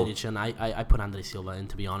put Kalinic in. I put Andre Silva in,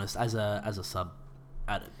 to be honest, as a sub,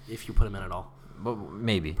 if you put him in at all. But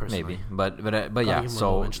maybe. But yeah.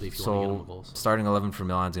 So starting 11 for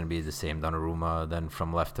Milan is gonna be the same. Donnarumma. Then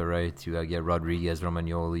from left to right, you get Rodriguez,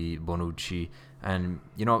 Romagnoli, Bonucci. And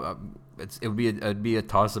it'd be a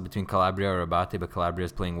toss up between Calabria or Abate, but Calabria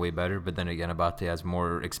is playing way better. But then again, Abate has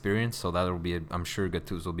more experience, so that'll be. I'm sure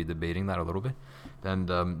Gattuso will be debating that a little bit. Then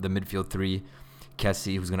the midfield three,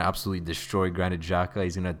 Kessie, who's gonna absolutely destroy Granit Xhaka.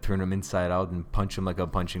 He's gonna turn him inside out and punch him like a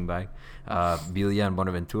punching bag. Biglia and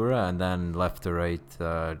Bonaventura, and then left to right,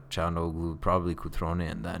 Çalhanoğlu, probably Cutrone,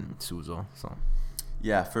 and then Suso. So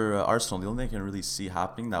yeah, for Arsenal, the only thing I can really see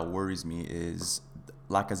happening that worries me is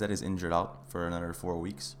Lacazette is injured out for another 4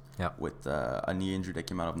 weeks with a knee injury that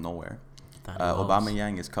came out of nowhere.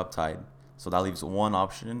 Aubameyang is cup tied, so that leaves one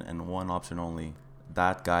option and one option only.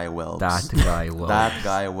 That guy Welbs. That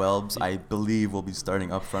guy Welbs, I believe, will be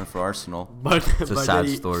starting up front for Arsenal. But it's a sad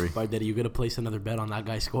story. But are you gonna place another bet on that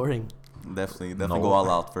guy scoring? Definitely No. go all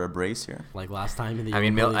out for a brace here. Like last time in the. I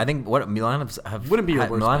mean, Europa I League. think what Milan have Wouldn't be your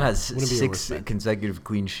worst Milan bet. has Wouldn't be your worst 6 bet. consecutive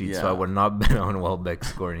clean sheets, so Yeah. I would not bet on Welbeck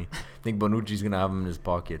scoring. I think Bonucci's gonna have him in his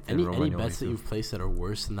pocket. and Any Romagnoli bets that too. you've placed that are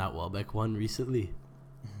worse than that Welbeck one recently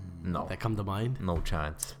No, that come to mind? no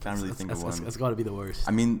chance. Can't really think of one. That's got to be the worst.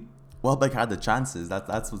 I mean, Welbeck had the chances.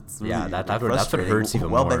 That's what's really Yeah, that's what frustrating. hurts even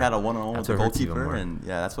Welbeck more. had a one-on-one with That's the what hurts even goalkeeper, more. and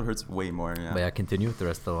yeah, that's what hurts way more. Yeah. But yeah, continue with the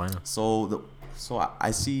rest of the lineup. So I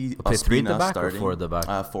see Play 3 at the Ospina back or starting 4 at the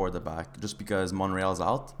back? 4 at the back, just because Monreal's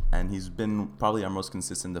out, and he's been probably our most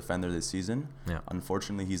consistent defender this season. Yeah.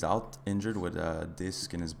 Unfortunately, he's out injured with a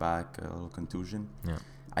disc in his back, a little contusion. Yeah.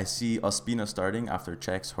 I see Ospina starting after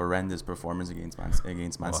Czech's horrendous performance against Man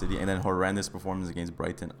City, and then horrendous performance against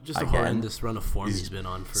Brighton. Just again. a horrendous run of form He's- he's been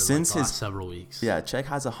on for since like the last his- several weeks. Yeah, Czech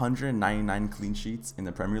has 199 clean sheets in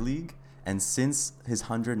the Premier League, and since his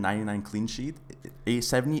 199 clean sheet,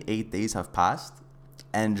 78 days have passed,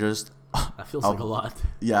 and just That feels like a lot.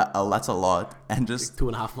 yeah, that's a lot, and just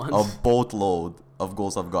 2.5 months. a boatload of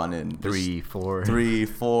goals have gone in. Just 3, 4. 3,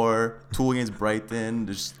 4, 2 against Brighton.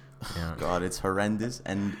 Just Yeah. God, it's horrendous,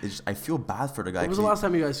 and I feel bad for the guy. When was the last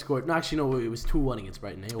time you guys scored? No, actually, no. It was 2-1 against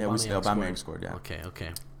Brighton. Eh? Yeah, Aubameyang scored. Yeah.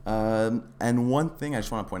 Okay. And one thing I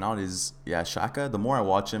just want to point out is, yeah, Xhaka. The more I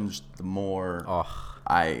watch him, just the more Oh,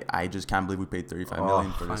 I just can't believe we paid 35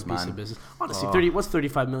 million for Fine this piece of man. business. Honestly, what's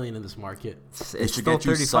 35 million in this market? It it's should still get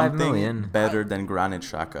you 35 something million. better than Granit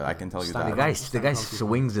Xhaka. I can tell you Stop that. The guy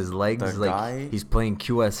swings his legs The like guy- he's playing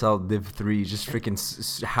QSL Div 3, just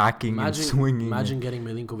freaking hacking and swinging. Imagine getting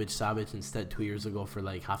Milinkovic Savic instead 2 years ago for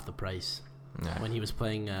like half the price Yeah. when he was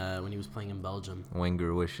playing in Belgium.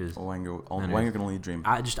 Wenger wishes. Wenger Anyways. can only dream.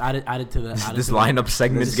 I just added to the This lineup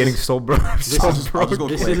segment is getting so broad. I'll just go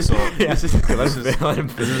this quick. is- So this is- Let him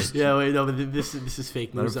finish. Yeah, wait, no, but this is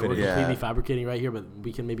fake Let news him that we're finish. completely Yeah. fabricating right here. But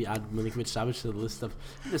we can maybe add Milinkovic Savic to the list of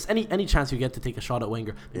just any chance you get to take a shot at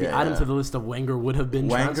Wenger. Maybe Yeah, add him yeah. to the list of Wenger would have been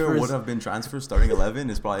Wenger transfers. would have been transferred starting 11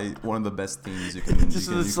 is probably one of the best teams you can. This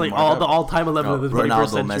you can, is you like can mark the up. all-time 11 of the 21st Ronaldo,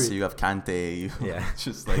 century. Messi, you have Kante. Yeah. It's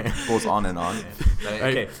just like goes on and on.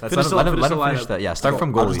 Okay, Finish let him the finish lineup. that. Yeah, start So,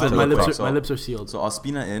 from I'll goalie. just to do my it the quick. lips top. are my lips are sealed. So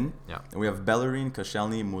Ospina in. Yeah. And we have Bellerin,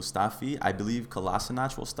 Koscielny, Mustafi. I believe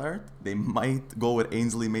Kolasinac will start. They might go with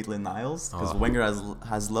Ainsley Maitland-Niles because Oh. Wenger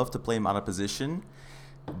has loved to play him out of position.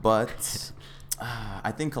 But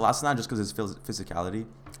I think Kolasinac just because his physicality.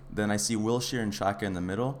 Then I see Wilshere and Xhaka in the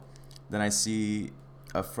middle. Then I see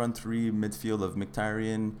a front three midfield of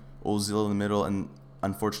Mkhitaryan, Ozil in the middle, and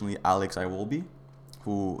unfortunately Alex Iwobi,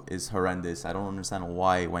 who is horrendous. I don't understand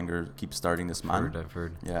why Wenger keeps starting this man. I've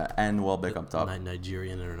heard. Yeah, and Welbeck up top.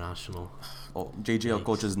 Nigerian international. Oh, JJ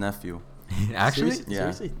Okocha's nephew. Actually, Seriously? Yeah,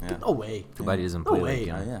 Seriously? yeah. No way. too bad he doesn't No play way. like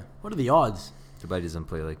Yeah, him. yeah. What are the odds? Too bad he doesn't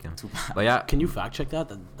play like him. But yeah, Can you fact check that?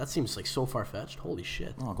 That seems like so far fetched. Holy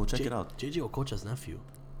shit. Oh, go check it out. JJ Okocha's nephew.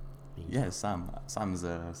 Yeah,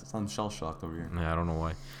 Sam's shell shocked over here. I don't know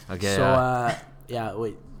why. Okay, So yeah,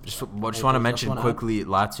 wait. just Okay, want to mention wanna add? quickly,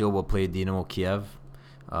 Lazio will play Dinamo Kiev.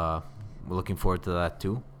 We're looking forward to that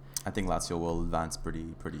too. I think Lazio will advance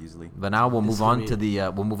pretty easily. But now we'll This move is on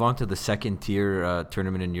gonna to the second tier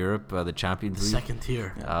tournament in Europe, the Champions League. Second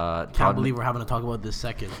tier. Can't Tottenham- believe we're having to talk about this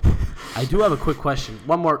second. I do have a quick question.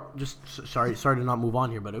 One more. Just sorry to not move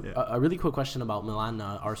on here, but a really quick question about Milan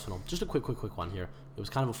Arsenal. Just a quick one here. It was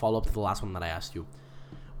kind of a follow up to the last one that I asked you.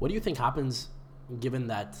 What do you think happens, given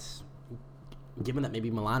that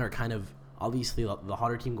maybe Milan are kind of obviously the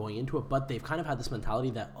hotter team going into it, but they've kind of had this mentality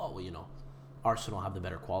that Arsenal have the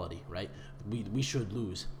better quality, right? We should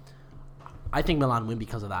lose. I think Milan win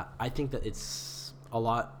because of that. I think that it's a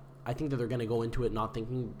lot. I think that they're going to go into it not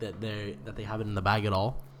thinking that they have it in the bag at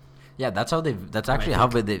all. Yeah, that's how they've. That's actually how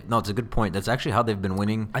they. No, it's a good point. That's actually how they've been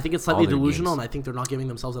winning. I think it's all slightly their delusional, games. and I think they're not giving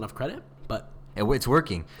themselves enough credit. But It's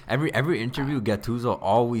working. Every interview, Gattuso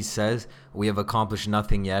always says we have accomplished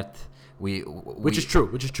nothing yet. which is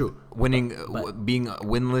true. Winning, But- being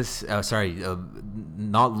winless.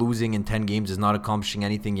 Not losing in 10 games is not accomplishing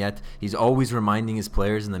anything yet. He's always reminding his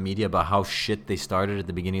players in the media about how shit they started at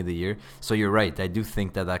the beginning of the year. So you're right. I do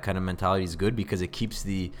think that kind of mentality is good because it keeps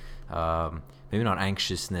the maybe not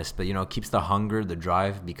anxiousness, but it keeps the hunger, the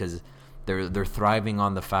drive, because they're thriving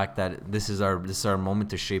on the fact that this is our moment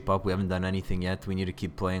to shape up. We haven't done anything yet. We need to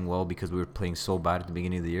keep playing well because we were playing so bad at the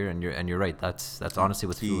beginning of the year. And you're right. That's honestly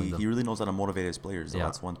what's fueling them. He really knows how to motivate his players. So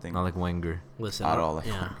that's one thing. Not like Wenger. listen, At all, like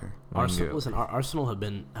yeah. Wenger. Arsenal have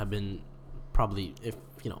been probably, if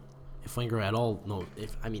if Wenger at all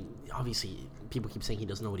obviously people keep saying he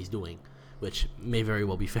doesn't know what he's doing, which may very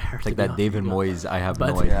well be fair. It's like that David Moyes, I have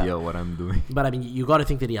no idea what I'm doing. But I mean, you got to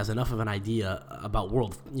think that he has enough of an idea about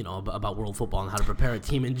world football and how to prepare a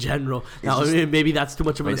team in general. Now, maybe that's too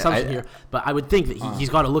much of an assumption here, but I would think that he's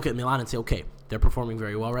got to look at Milan and say, okay, they're performing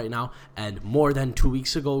very well right now, and more than 2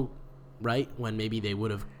 weeks ago, right, when maybe they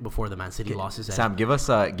would have before the Man City losses. Sam, give us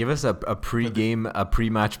a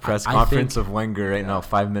pre-match press conference of Wenger now.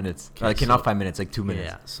 5 minutes. Okay, not 5 minutes, like 2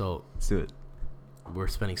 minutes. Yeah. So let's do it. We're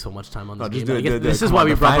spending so much time on this game. This is why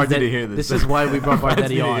we brought Bardetti. This is why we brought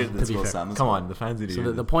Bardetti on. To be fair, come on, the fans need to hear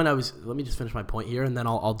this. The point let me just finish my point here, and then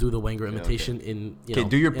I'll do the Wenger imitation in. Okay,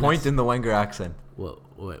 do your point in the Wenger accent. Well,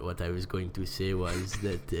 what I was going to say was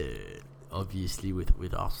that obviously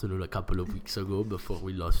with Arsenal a couple of weeks ago, before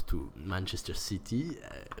we lost to Manchester City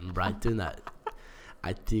and Brighton,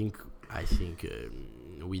 I think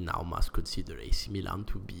we now must consider AC Milan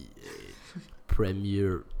to be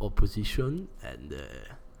premier opposition, and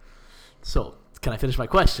so can I finish my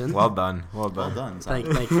question? Well done. Thank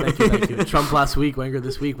you. Trump last week, Wenger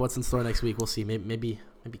this week. What's in store next week? We'll see. Maybe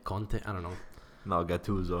Conte. I don't know. No,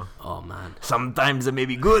 Gattuso. Oh man. Sometimes it may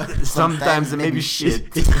be good. Sometimes it may be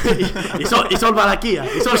shit. It's all Malachia.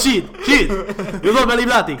 It's all shit. You're not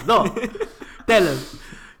manipulating. No. Tell him.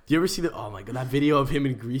 Do you ever see that video of him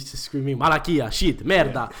in Greece just screaming Malachia, shit,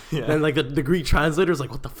 merda? Yeah. Then like the Greek translator's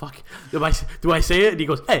like, what the fuck? Do I say it? And he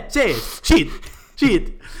goes, hey, say it, shit.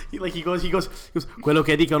 He goes, quello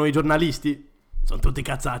che dicono I giornalisti sono tutte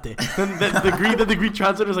cazzate. Then the Greek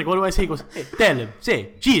translator's like, what do I say? He goes, hey, tell him, say,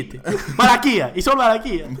 shit, Malachia, it's all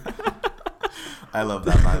Malachia. I love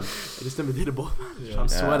that, man. I just imitated both. I'm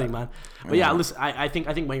sweating, man. But yeah, listen, I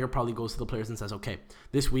think Wenger probably goes to the players and says, okay,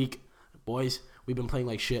 this week, boys, we've been playing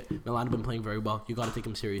like shit. Milan have been playing very well. You got to take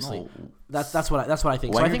them seriously. No. That's what I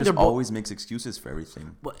think. Wenger so I think just always makes excuses for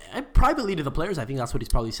everything. But privately to the players, I think that's what he's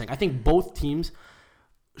probably saying. I think both teams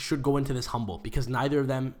should go into this humble because neither of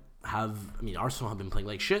them have. I mean, Arsenal have been playing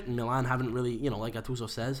like shit, and Milan haven't really. Like Gattuso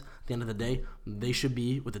says, at the end of the day, they should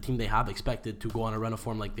be with the team they have expected to go on a run of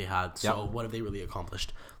form like they had. So what have they really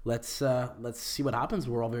accomplished? Let's see what happens.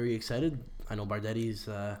 We're all very excited. I know Bardetti's.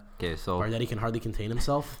 Bardetti can hardly contain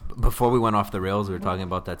himself. Before we went off the rails, we were talking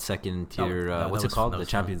about that second tier. What's it called? The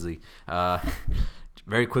Champions League.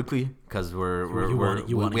 Very quickly, because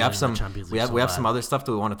we have some other stuff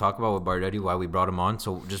that we want to talk about with Bardetti. Why we brought him on.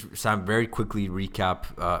 So just Sam, very quickly preview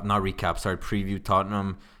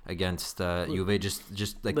Tottenham against Juve.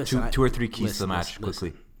 Just like two or three keys to the match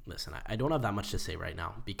quickly. Listen, I don't have that much to say right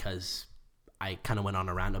now because I kind of went on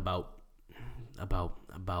a rant about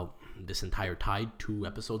this entire tide 2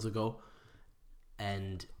 episodes ago,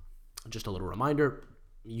 and just a little reminder,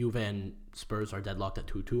 Juve and Spurs are deadlocked at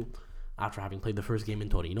 2-2 after having played the first game in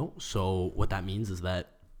Torino. So what that means is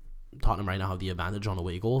that Tottenham right now have the advantage on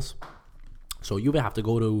away goals, so Juve have to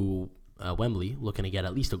go to Wembley looking to get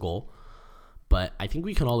at least a goal. But I think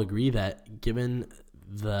we can all agree that given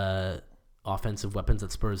the offensive weapons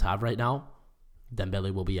that Spurs have right now,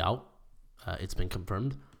 Dembele will be out. It's been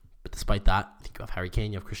confirmed. But despite that, I think you have Harry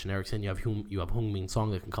Kane, you have Christian Eriksen, you have Heung-min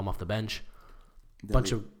Son that can come off the bench.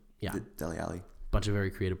 Dele Alli. Bunch of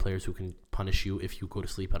very creative players who can punish you if you go to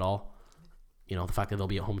sleep at all. The fact that they'll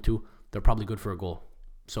be at home too, they're probably good for a goal.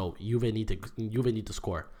 So Juve need to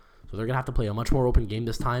score. So they're gonna have to play a much more open game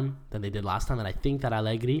this time than they did last time. And I think that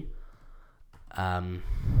Allegri, I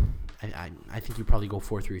think you probably go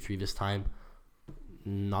 4-3-3 this time,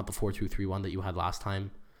 not the 4-2-3-1 that you had last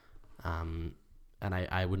time. And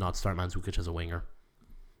I would not start Mandzukic as a winger.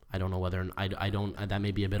 I don't know whether I don't. That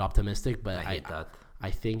may be a bit optimistic, but I hate that.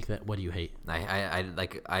 I think that. What do you hate? I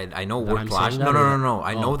know it worked last. No.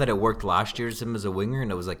 I know that it worked last year's him as a winger,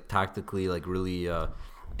 and it was like tactically like really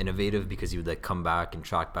innovative because he would like come back and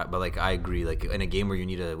track back. But like I agree, like in a game where you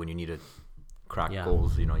need to crack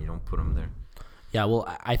goals, you don't put him there. Yeah, well,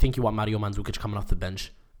 I think you want Mario Mandzukic coming off the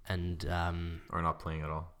bench and or not playing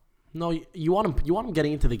at all. No, you want him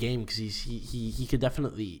getting into the game because he could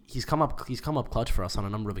definitely he's come up clutch for us on a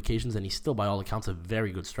number of occasions, and he's still by all accounts a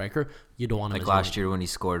very good striker. You don't want him like last year when he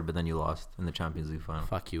scored, but then you lost in the Champions League final.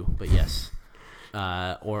 Fuck you, but yes,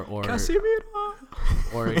 or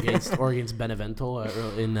against Benevento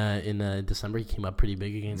in December, he came up pretty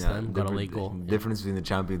big against them, got a late goal. Difference between the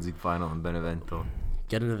Champions League final and Benevento.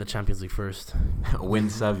 Get into the Champions League first. Win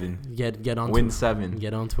 7. Get on. Win 7.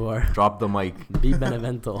 Get onto our. Drop the mic. Beat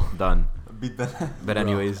Benevento. Done. But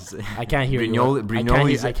anyways, I can't hear you.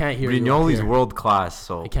 I can't hear you. Brignoli's world class.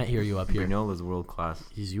 So I can't hear you up here. Brignoli's world class.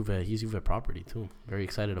 He's Juve property too. Very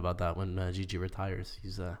excited about that when Gigi retires.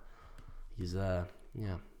 He's.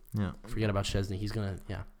 Forget about Szczesny. He's gonna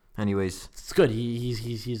Anyways, It's good.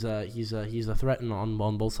 He's a threat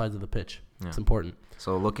on both sides of the pitch. Yeah. It's important.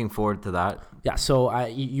 so looking forward to that. Yeah. So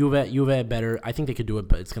Juve better. I think they could do it,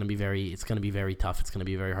 but it's gonna be very tough. It's gonna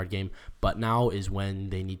be a very hard game. But now is when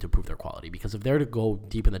they need to prove their quality, because if they're to go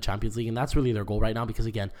deep in the Champions League, and that's really their goal right now, because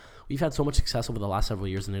again, we've had so much success over the last several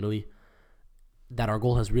years in Italy, that our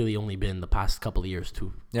goal has really only been the past couple of years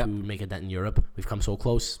to make a dent in Europe. We've come so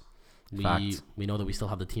close. We know that we still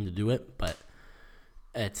have the team to do it, but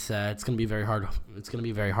it's gonna be very hard. It's gonna be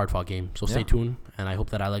a very hard fought game. So stay tuned, and I hope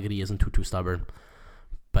that Allegri isn't too stubborn.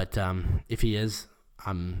 But if he is,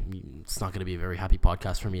 it's not gonna be a very happy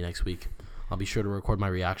podcast for me next week. I'll be sure to record my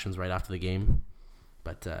reactions right after the game.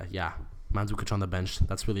 But Mandzukic on the bench.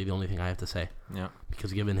 That's really the only thing I have to say. Yeah.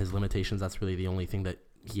 Because given his limitations, that's really the only thing that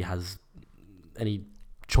he has any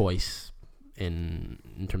choice in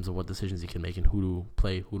terms of what decisions he can make and who to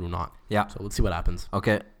play, who to not. Yeah. So let's see what happens.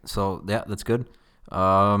 Okay. So yeah, that's good.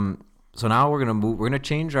 So now we're gonna move. We're gonna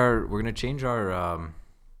change our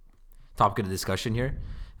topic of discussion here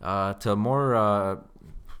to more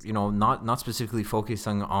not specifically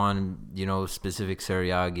focusing on specific Serie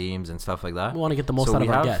A games and stuff like that. We want to get the most out of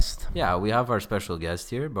our guest. Yeah, we have our special guest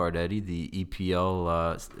here, Bardetti, the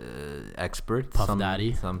EPL expert. Puff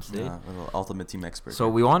Daddy. Some say. Yeah, a little ultimate team expert. So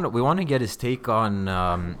we want to get his take on.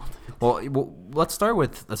 Let's start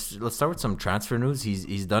with some transfer news.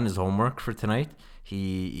 He's done his homework for tonight.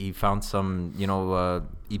 He found some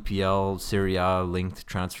EPL Serie A linked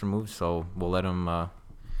transfer moves. So we'll let him. I'll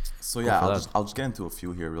just get into a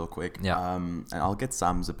few here real quick. Yeah. And I'll get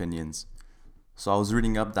Sam's opinions. So I was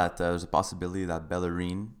reading up that there's a possibility that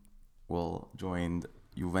Bellerin will join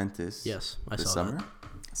Juventus. Yes, I this saw summer.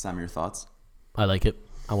 that. Sam, your thoughts? I like it.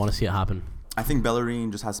 I want to see it happen. I think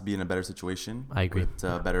Bellerin just has to be in a better situation. I agree. With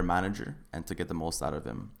a better manager and to get the most out of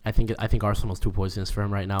him. I think Arsenal's too poisonous for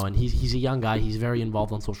him right now, and he's a young guy. He's very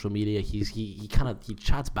involved on social media. He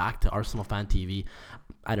chats back to Arsenal fan TV.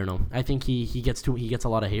 I don't know. I think he gets a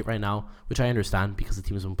lot of hate right now, which I understand because the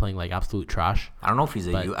team has been playing like absolute trash. I don't know if he's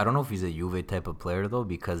a Juve type of player though,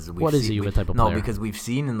 because a Juve type of player? No, because we've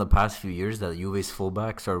seen in the past few years that Juve's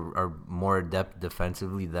fullbacks are more adept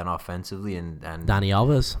defensively than offensively, and Dani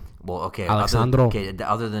Alves. Well, okay, Alexandro.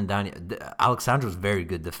 Other than Danny, Alexandro's very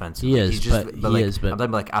good defensively. He is, but I'm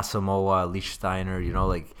talking like Asamoah, Lichtsteiner.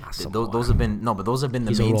 Those have been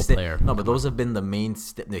the mainstay. No, but those have been the main.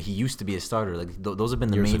 He used to be a starter. Like those have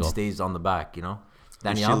been the mainstays on the back.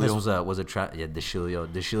 Danny Alves was a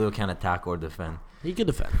Deschilio can't attack or defend. He could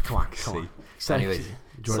defend. Come on. Anyways,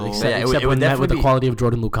 except when met with the quality of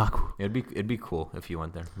Jordan Lukaku. It'd be cool if you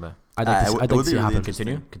went there. But I'd like to see it happen.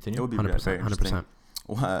 Continue. It would be 100%.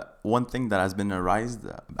 One thing that has been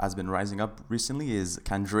rising up recently is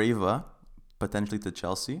Candreva potentially to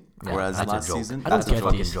Chelsea, whereas last season that's a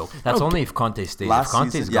fucking joke. That's only if Conte stays. If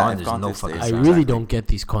Conte's gone, there's no fucking. I really don't get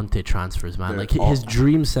these Conte transfers, man. Like his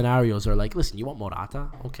dream scenarios are like, listen, you want Morata?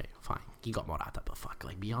 Okay, fine, he got Morata, but fuck,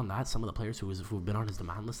 like beyond that, some of the players who've been on his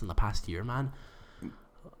demand list in the past year, man.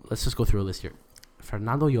 Let's just go through a list here.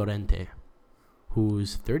 Fernando Llorente,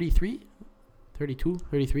 who's 33,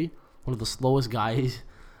 one of the slowest guys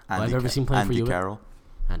I've ever seen playing for you.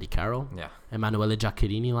 Andy Carroll. Yeah. Emanuele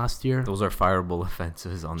Giaccherini last year. Those are fireable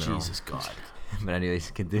offenses on their own. Jesus God. But anyways,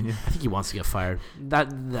 continue. I think he wants to get fired.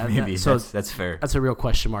 Maybe that's fair. That's a real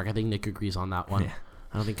question mark. I think Nick agrees on that one. Yeah.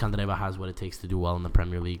 I don't think Candreva has what it takes to do well in the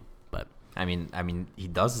Premier League. But I mean, he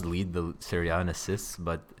does lead the Serie A in assists,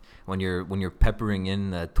 but when you're peppering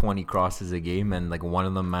in 20 crosses a game and like one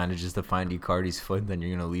of them manages to find Icardi's foot, then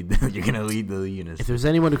you're gonna lead the league in assists. If there's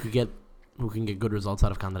anyone who can get good results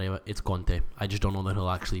out of Candreva, it's Conte. I just don't know that he'll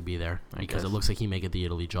actually be there because it looks like he may get the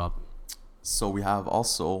Italy job. So we have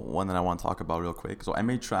also one that I want to talk about real quick. So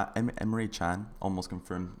Emre Can almost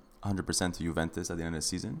confirmed 100% to Juventus at the end of the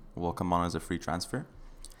season. Will come on as a free transfer.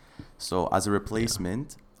 So as a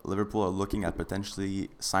replacement, Liverpool are looking at potentially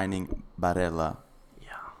signing Barella.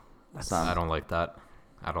 Yeah, I don't like that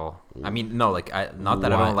at all. I mean, no, like I don't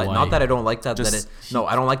like that. I don't like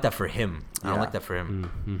that for him. I don't like that for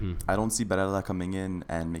him. Mm-hmm. I don't see Barella coming in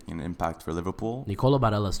and making an impact for Liverpool. Nicola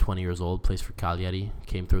Barella is 20 years old, plays for Cagliari,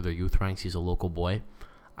 came through their youth ranks. He's a local boy.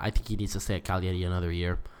 I think he needs to stay at Cagliari another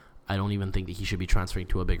year. I don't even think that he should be transferring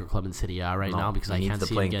to a bigger club in Serie A right now because I can't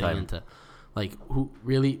see him getting into, like, who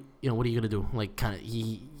really, what are you gonna do? Like, kind of,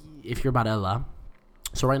 if you're Barella.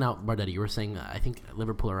 So right now, Bardetti, you were saying I think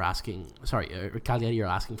Liverpool are asking, Cagliari are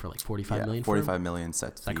asking for like 45 million. 45 million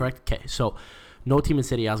set. Is that correct? Okay, so no team in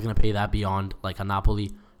Serie A is going to pay that beyond like a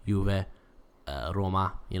Napoli, Juve,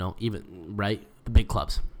 Roma, even, right? The big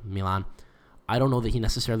clubs, Milan. I don't know that he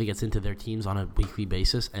necessarily gets into their teams on a weekly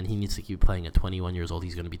basis, and he needs to keep playing at 21 years old.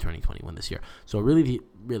 He's going to be turning 21 this year. So really,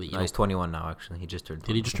 he's 21 now. Actually, he just turned 21.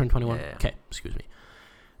 Did he just turn 21? Yeah. Okay, excuse me.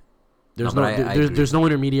 There's no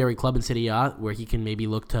intermediary club in Serie A where he can maybe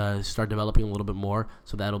look to start developing a little bit more.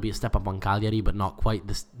 So that'll be a step up on Cagliari, but not quite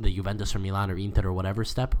the Juventus or Milan or Inter or whatever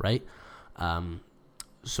step, right?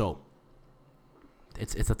 So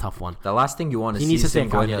it's a tough one. The last thing you want to see is him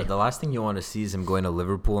is him going to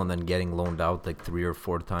Liverpool and then getting loaned out like 3 or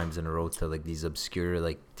 4 times in a row to like these obscure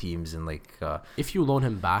like teams and like. If you loan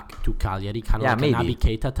him back to Cagliari, kind of like maybe. a Naby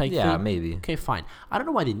Keita type thing. Yeah, maybe. Okay, fine. I don't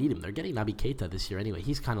know why they need him. They're getting Naby Keita this year anyway.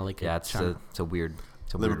 He's kind of like it's a weird.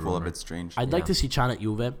 Liverpool a bit strange. I'd like to see Can at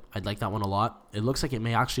Juve. I'd like that one a lot. It looks like it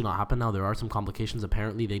may actually not happen now. There are some complications.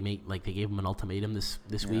 Apparently, they gave him an ultimatum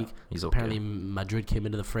this week. He's apparently okay. Madrid came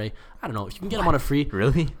into the fray. I don't know if you can get him on a free.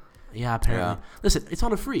 Really? Yeah, apparently. Yeah. Listen, it's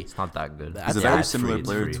on a free. It's not that good. He's a very similar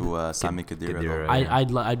player to Sami Khedira.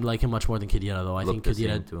 I'd like him much more than Khedira though. I think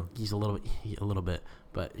Khedira he's a little bit,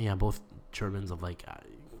 but yeah, both Germans of like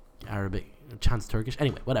Arabic, Chan's Turkish.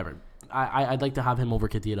 Anyway, whatever. I'd like to have him over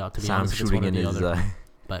Khedira, to be honest. Shooting in his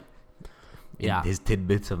but yeah, his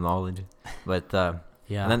tidbits of knowledge. But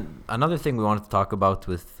yeah. And then another thing we wanted to talk about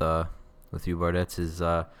with you, Bardets, is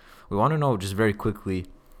we want to know just very quickly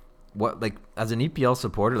what, like, as an EPL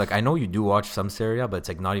supporter, like, I know you do watch some Serie A, but it's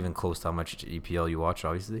like not even close to how much EPL you watch,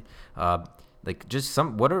 obviously. Like, just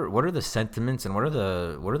what are the sentiments and what are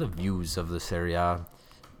the views of the Serie A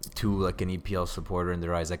to like an EPL supporter in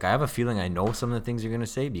their eyes? Like, I have a feeling I know some of the things you're gonna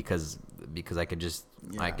say because I could just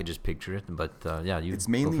picture it. But it's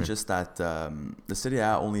mainly just that the Serie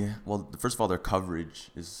A first of all, their coverage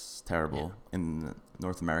is terrible in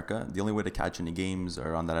North America. The only way to catch any games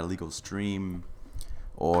are on that illegal stream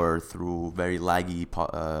or through very laggy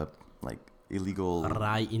like illegal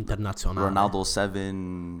Rai Internazionale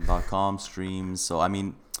Ronaldo7.com streams. So I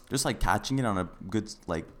mean, just like catching it on a good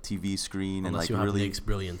like TV screen, unless and like you have really Nick's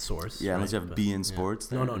brilliant source. Yeah, unless you have BN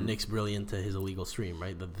Sports. No, Nick's brilliant to his illegal stream,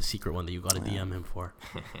 right? The secret one that you got to DM him for.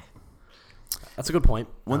 That's a good point.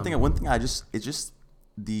 One thing it's just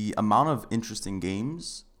the amount of interesting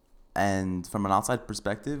games, and from an outside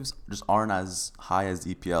perspective, just aren't as high as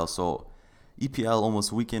the EPL. So EPL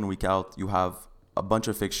almost week in, week out, you have a bunch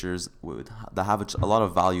of fixtures that have a lot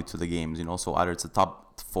of value to the games, you know. So either it's a top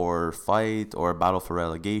 4 fight or a battle for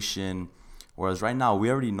relegation. Whereas right now,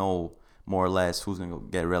 we already know more or less who's going to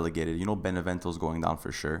get relegated. You know, Benevento's going down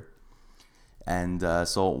for sure. And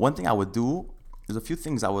so one thing I would do, there's a few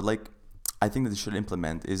things I think that they should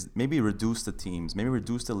implement is maybe reduce the teams, maybe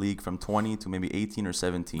reduce the league from 20 to maybe 18 or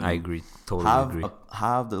 17. I agree. Totally agree.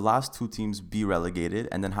 Have the last 2 teams be relegated,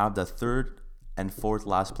 and then have the 3rd and 4th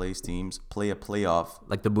last place teams play a playoff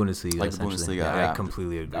like the Bundesliga. Yeah, I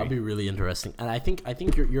completely agree. That'd be really interesting. And I think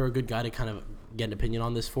you're a good guy to kind of get an opinion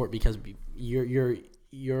on this, Fort, because you're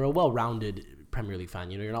a well-rounded Premier League fan.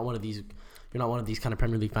 You know, you're not one of these kind of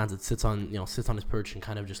Premier League fans that sits on his perch and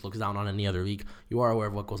kind of just looks down on any other league. You are aware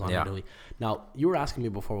of what goes on in Italy. Now, you were asking me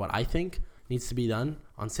before what I think needs to be done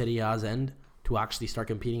on Serie A's end to actually start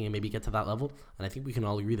competing and maybe get to that level. And I think we can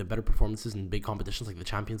all agree that better performances in big competitions like the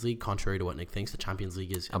Champions League, contrary to what Nick thinks, the Champions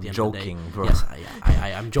League is at the end of the day. Bro. Yes,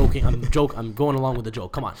 I'm joking. I'm going along with the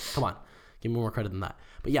joke. Come on. Give me more credit than that.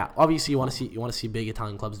 But yeah, obviously you want to see big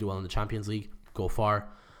Italian clubs do well in the Champions League, go far,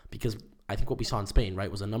 because I think what we saw in Spain,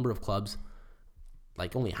 right, was a number of clubs,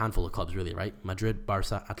 like only a handful of clubs really, right? Madrid,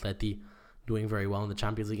 Barca, Atleti, doing very well in the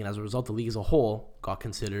Champions League, and as a result, the league as a whole got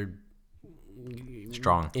considered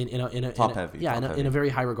strong in a very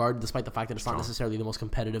high regard, despite the fact that it's not necessarily the most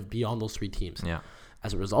competitive beyond those 3 teams. Yeah.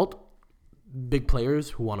 As a result, big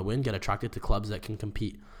players who want to win get attracted to clubs that can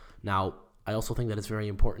compete. Now, I also think that it's very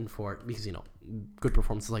important because good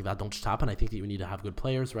performances like that don't just happen. I think that you need to have good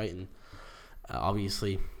players, right? And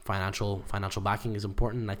obviously, financial backing is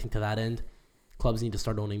important. And I think to that end, clubs need to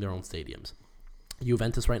start owning their own stadiums.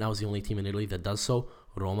 Juventus right now is the only team in Italy that does so.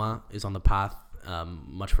 Roma is on the path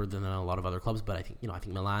much further than a lot of other clubs, but I think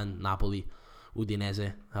Milan, Napoli,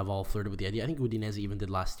 Udinese have all flirted with the idea. I think Udinese even did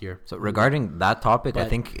last year. So regarding that topic, I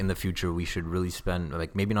think in the future we should really spend,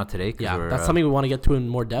 like, maybe not today. That's something we want to get to in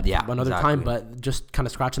more depth another time, but just kind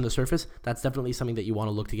of scratching the surface, that's definitely something that you want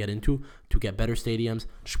to look to get into, to get better stadiums,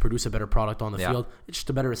 just produce a better product on the field. It's just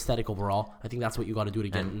a better aesthetic overall. I think that's what you got to do to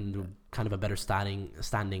get into kind of a better standing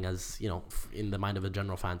as, in the mind of a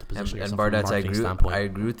general fan to position And yourself from a Bardatz, marketing standpoint. I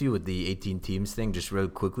agree with you with the 18 teams thing, just real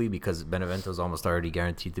quickly, because Benevento's almost already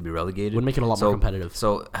guaranteed to be relegated. Would make it a lot more competitive.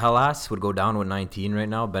 So Hellas would go down with 19 right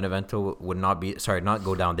now. Benevento would not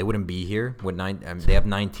go down. They wouldn't be here with 9. They have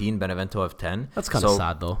 19. Benevento have 10. That's kind of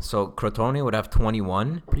sad, though. So Crotone would have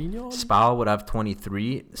 21. Spal would have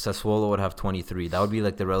 23. Sassuolo would have 23. That would be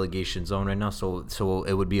like the relegation zone right now. So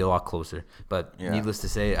it would be a lot closer. But needless to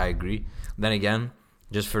say, I agree. Then again,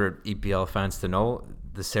 just for EPL fans to know,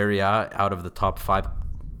 the Serie A out of the top 5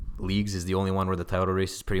 leagues is the only one where the title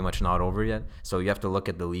race is pretty much not over yet. So you have to look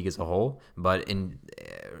at the league as a whole. But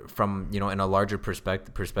from in a larger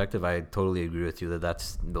perspective, I totally agree with you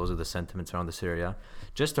those are the sentiments around the Serie A.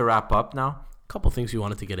 Just to wrap up now. Couple things we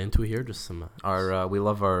wanted to get into here, just some we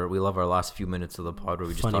love our last few minutes of the pod where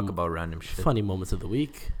we just talk about random shit. Funny moments of the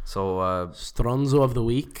week. So Stronzo of the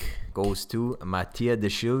week goes to Mattia De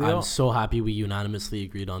Sciglio. I'm so happy we unanimously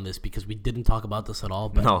agreed on this because we didn't talk about this at all.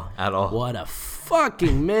 But no, at all. What a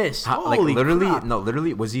fucking miss! Holy crap.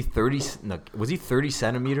 Literally, was he 30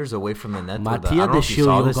 centimeters away from the net? Mattia De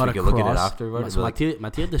Sciglio got a cross. Look at it afterwards. So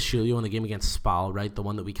Mattia De Sciglio in the game against Spal, right? The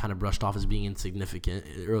one that we kind of brushed off as being insignificant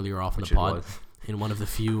earlier off in the pod. In one of the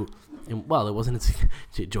few, it wasn't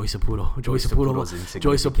Joy Saputo. Joy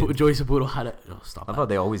Saputo had a. Oh, stop! I thought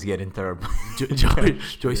they always get into.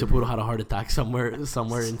 Joy Saputo had a heart attack somewhere in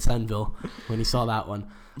Senville when he saw that one.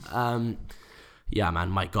 Yeah, man,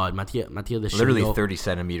 my God, Mattia De Sciglio. Literally 30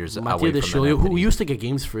 centimeters away Mattia De from the net. Who used to get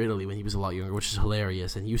games for Italy when he was a lot younger, which is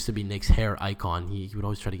hilarious, and he used to be Nick's hair icon. He would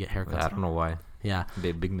always try to get haircuts. I don't know why. Yeah,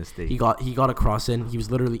 big mistake. He got a cross in. He was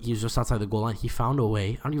just outside the goal line. He found a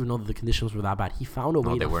way. I don't even know that the conditions were that bad. He found a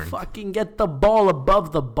way to fucking get the ball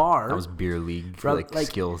above the bar. That was beer league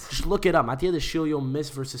skills. Just look it up. Mattia De Sciglio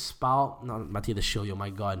missed versus Spal. No, Mattia De Sciglio. My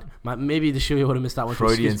God, maybe De Sciglio would have missed that one.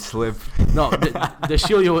 Freudian slip. No, De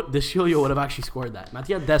Sciglio would have actually scored that.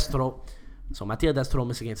 Mattia Destro. So Mattia Destro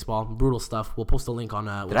miss against Spal. Brutal stuff. We'll post a link on.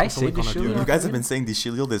 Did I say De Sciglio? You guys have been saying De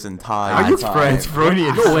Sciglio this entire time. Are you friends?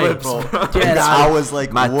 Freudian no way, bro. Get out. I was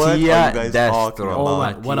like, what are you guys talking about? Oh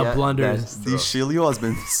my, what a blunder. De Sciglio has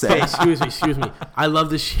been saying. Excuse me. I love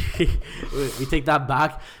this. We take that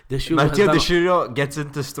back. Mattia De Sciglio gets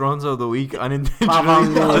into Stronzo of the week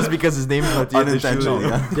unintentionally. Just because his name is Mattia De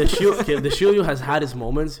Sciglio. De Sciglio has had his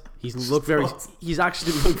moments. He's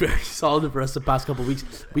actually looked very solid for us the past couple of weeks.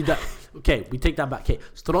 We take that back. Okay,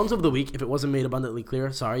 Stronzo of the week, if it wasn't made abundantly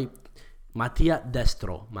clear, sorry. Mattia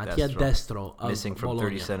Destro. Missing from Bologna.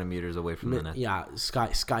 30 centimeters away from the net. Yeah,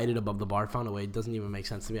 skied it above the bar, found a way. It doesn't even make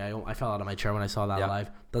sense to me. I fell out of my chair when I saw that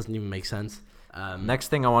live. Doesn't even make sense. Next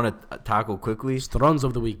thing I want to tackle quickly. Stronzo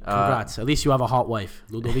of the week. Congrats. At least you have a hot wife.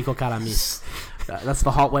 Ludovico Caramis. That's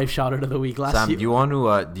the hot wife shout out of the week. Sam, do you want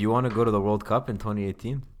to go to the World Cup in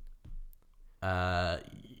 2018?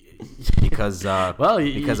 Because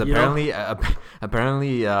apparently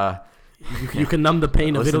you can numb the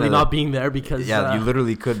pain of Italy not being there because you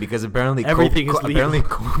literally could, because apparently everything is legal. Apparently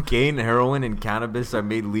cocaine, heroin, and cannabis are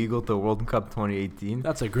made legal to World Cup 2018.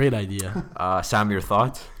 That's a great idea. Sam, your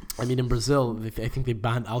thoughts? I mean, in Brazil, I think they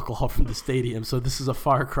banned alcohol from the stadium, so this is a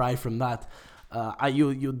far cry from that.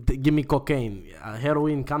 You give me cocaine,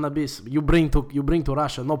 heroin, cannabis. You bring to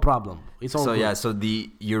Russia, no problem. It's all good. So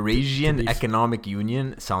the Eurasian Economic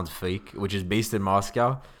Union sounds fake, which is based in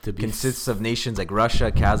Moscow. Consists of nations like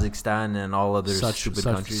Russia, Kazakhstan, and all other stupid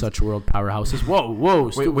countries. Such world powerhouses. Whoa!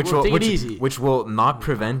 Which will not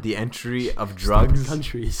prevent the entry of drugs.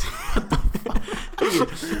 Countries. What the fuck?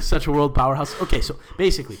 Such a world powerhouse. Okay, so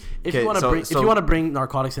basically, if you want to bring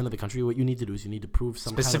narcotics into the country, what you need to do is you need to prove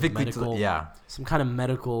some kind of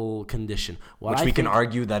medical condition. We can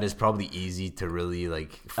argue that is probably easy to really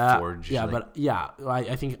forge.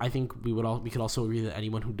 I think we could also agree that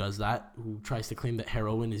anyone who does that, who tries to claim that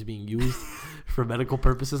heroin is being used for medical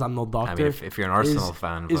purposes, I'm no doctor. I mean, if you're an Arsenal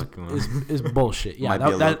fan, is bullshit. Yeah,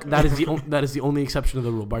 that is the only exception to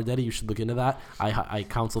the rule. Bardetti, you should look into that. I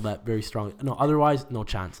counsel that very strongly. No, otherwise, no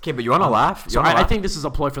chance. Okay, but you want to laugh? I think this is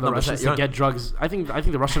a ploy for the Russians to get drugs. I think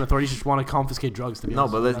the Russian authorities just want to confiscate drugs. To be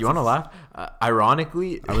honest. No, but you want to laugh?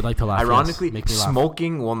 Ironically, I would like to laugh. Ironically,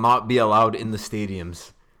 smoking will not be allowed in the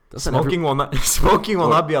stadiums. Smoking will not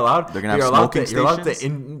be allowed. They're gonna have smoking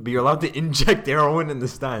stations. You're allowed to inject heroin in the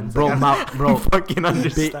stands. Bro, you fucking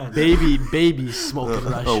understand. Baby smoke in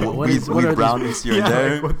Russia. Weed brownies here and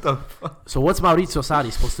there. What the fuck? So what's Maurizio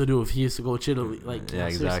Sarri supposed to do if he used to go chill?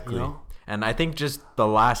 Exactly. And I think just the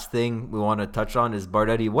last thing we want to touch on is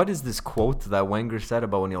Bardetti. What is this quote that Wenger said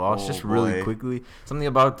about when he lost? Really quickly, something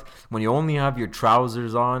about when you only have your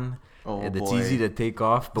trousers on, it's easy to take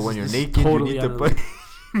off, but when you're naked, you need to put.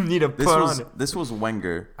 need to put on. This was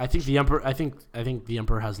Wenger. I think the Emperor. I think the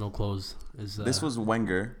Emperor has no clothes. This was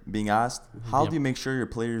Wenger being asked, how do you make sure your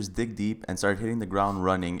players dig deep and start hitting the ground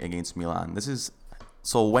running against Milan?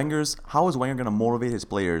 How is Wenger going to motivate his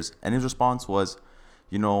players? And his response was,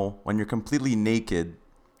 when you're completely naked,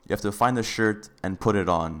 you have to find a shirt and put it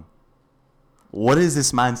on. What is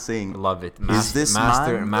this man saying? Love it. Is this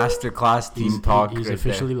master class team talk? He's right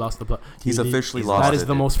officially there. lost the. He's officially lost. That is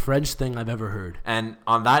the most French thing I've ever heard. And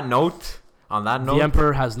on that note, the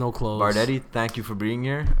Emperor has no clothes. Bardetti, thank you for being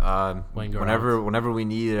here. Whenever we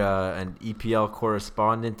need an EPL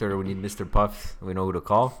correspondent or we need Mr. Puff, we know who to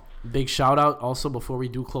call. Big shout out also before we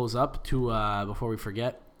do close up before we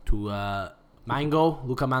forget to Mango,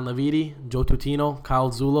 Luca Manlaviti, Joe Tutino,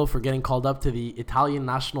 Kyle Zullo for getting called up to the Italian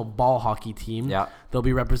national ball hockey team. Yeah. They'll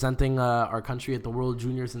be representing our country at the World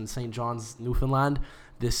Juniors in St. John's, Newfoundland.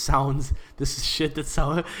 This is shit that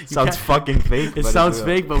sounds fucking fake. It sounds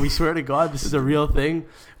fake, but we swear to God, this is a real thing.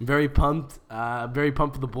 I'm very pumped. Very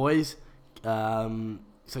pumped for the boys.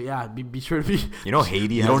 So yeah, be sure to be.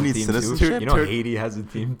 Haiti has a team too. Haiti has a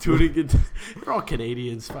team too. We're all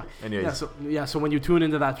Canadians. Anyways. So when you tune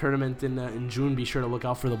into that tournament in June, be sure to look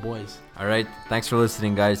out for the boys. All right. Thanks for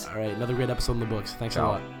listening, guys. All right. Another great episode in the books. Thanks a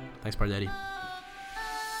lot. Thanks, Bardetti.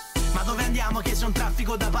 Ma dove andiamo che c'è un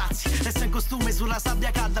traffico da pazzi? Resto in costume sulla sabbia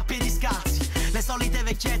calda a piedi scalzi. Le solite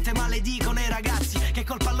vecchiette maledicono i ragazzi che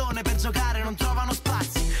col pallone per giocare non trovano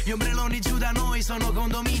spazi. Gli ombrelloni giù da noi sono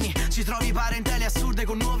condomini. Ci trovi parentele assurde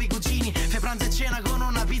con nuovi cugini. Fai pranzo e cena con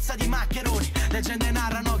una pizza di maccheroni. Leggende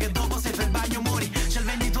narrano che dopo se fai il bagno muori. C'è il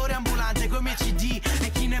venditore ambulante come CD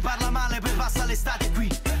e chi ne parla male poi passa l'estate qui.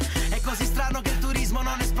 È così strano che il turismo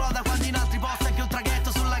non esploda quando in altri posti anche un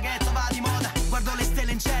traghetto sul laghetto va di moda. Guardo le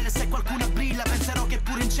stelle in cielo e se qualcuno brilla penserò che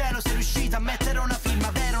pure in cielo sei riuscita a mettere una firma.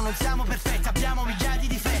 Vero, non siamo perfetti, abbiamo migliaia di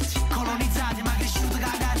difetti. Colonizzati ma cresciuti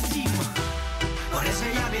cagare sim. Vorrei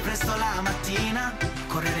svegliarmi presto la mattina,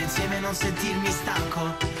 correre insieme e non sentirmi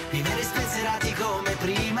stanco, vivere spensierati come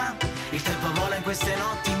prima. Il tempo vola in queste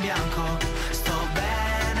notti in bianco. Sto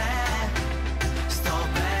bene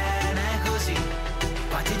così.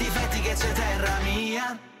 Quanti difetti che c'è terra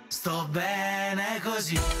mia. Sto bene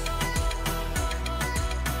così.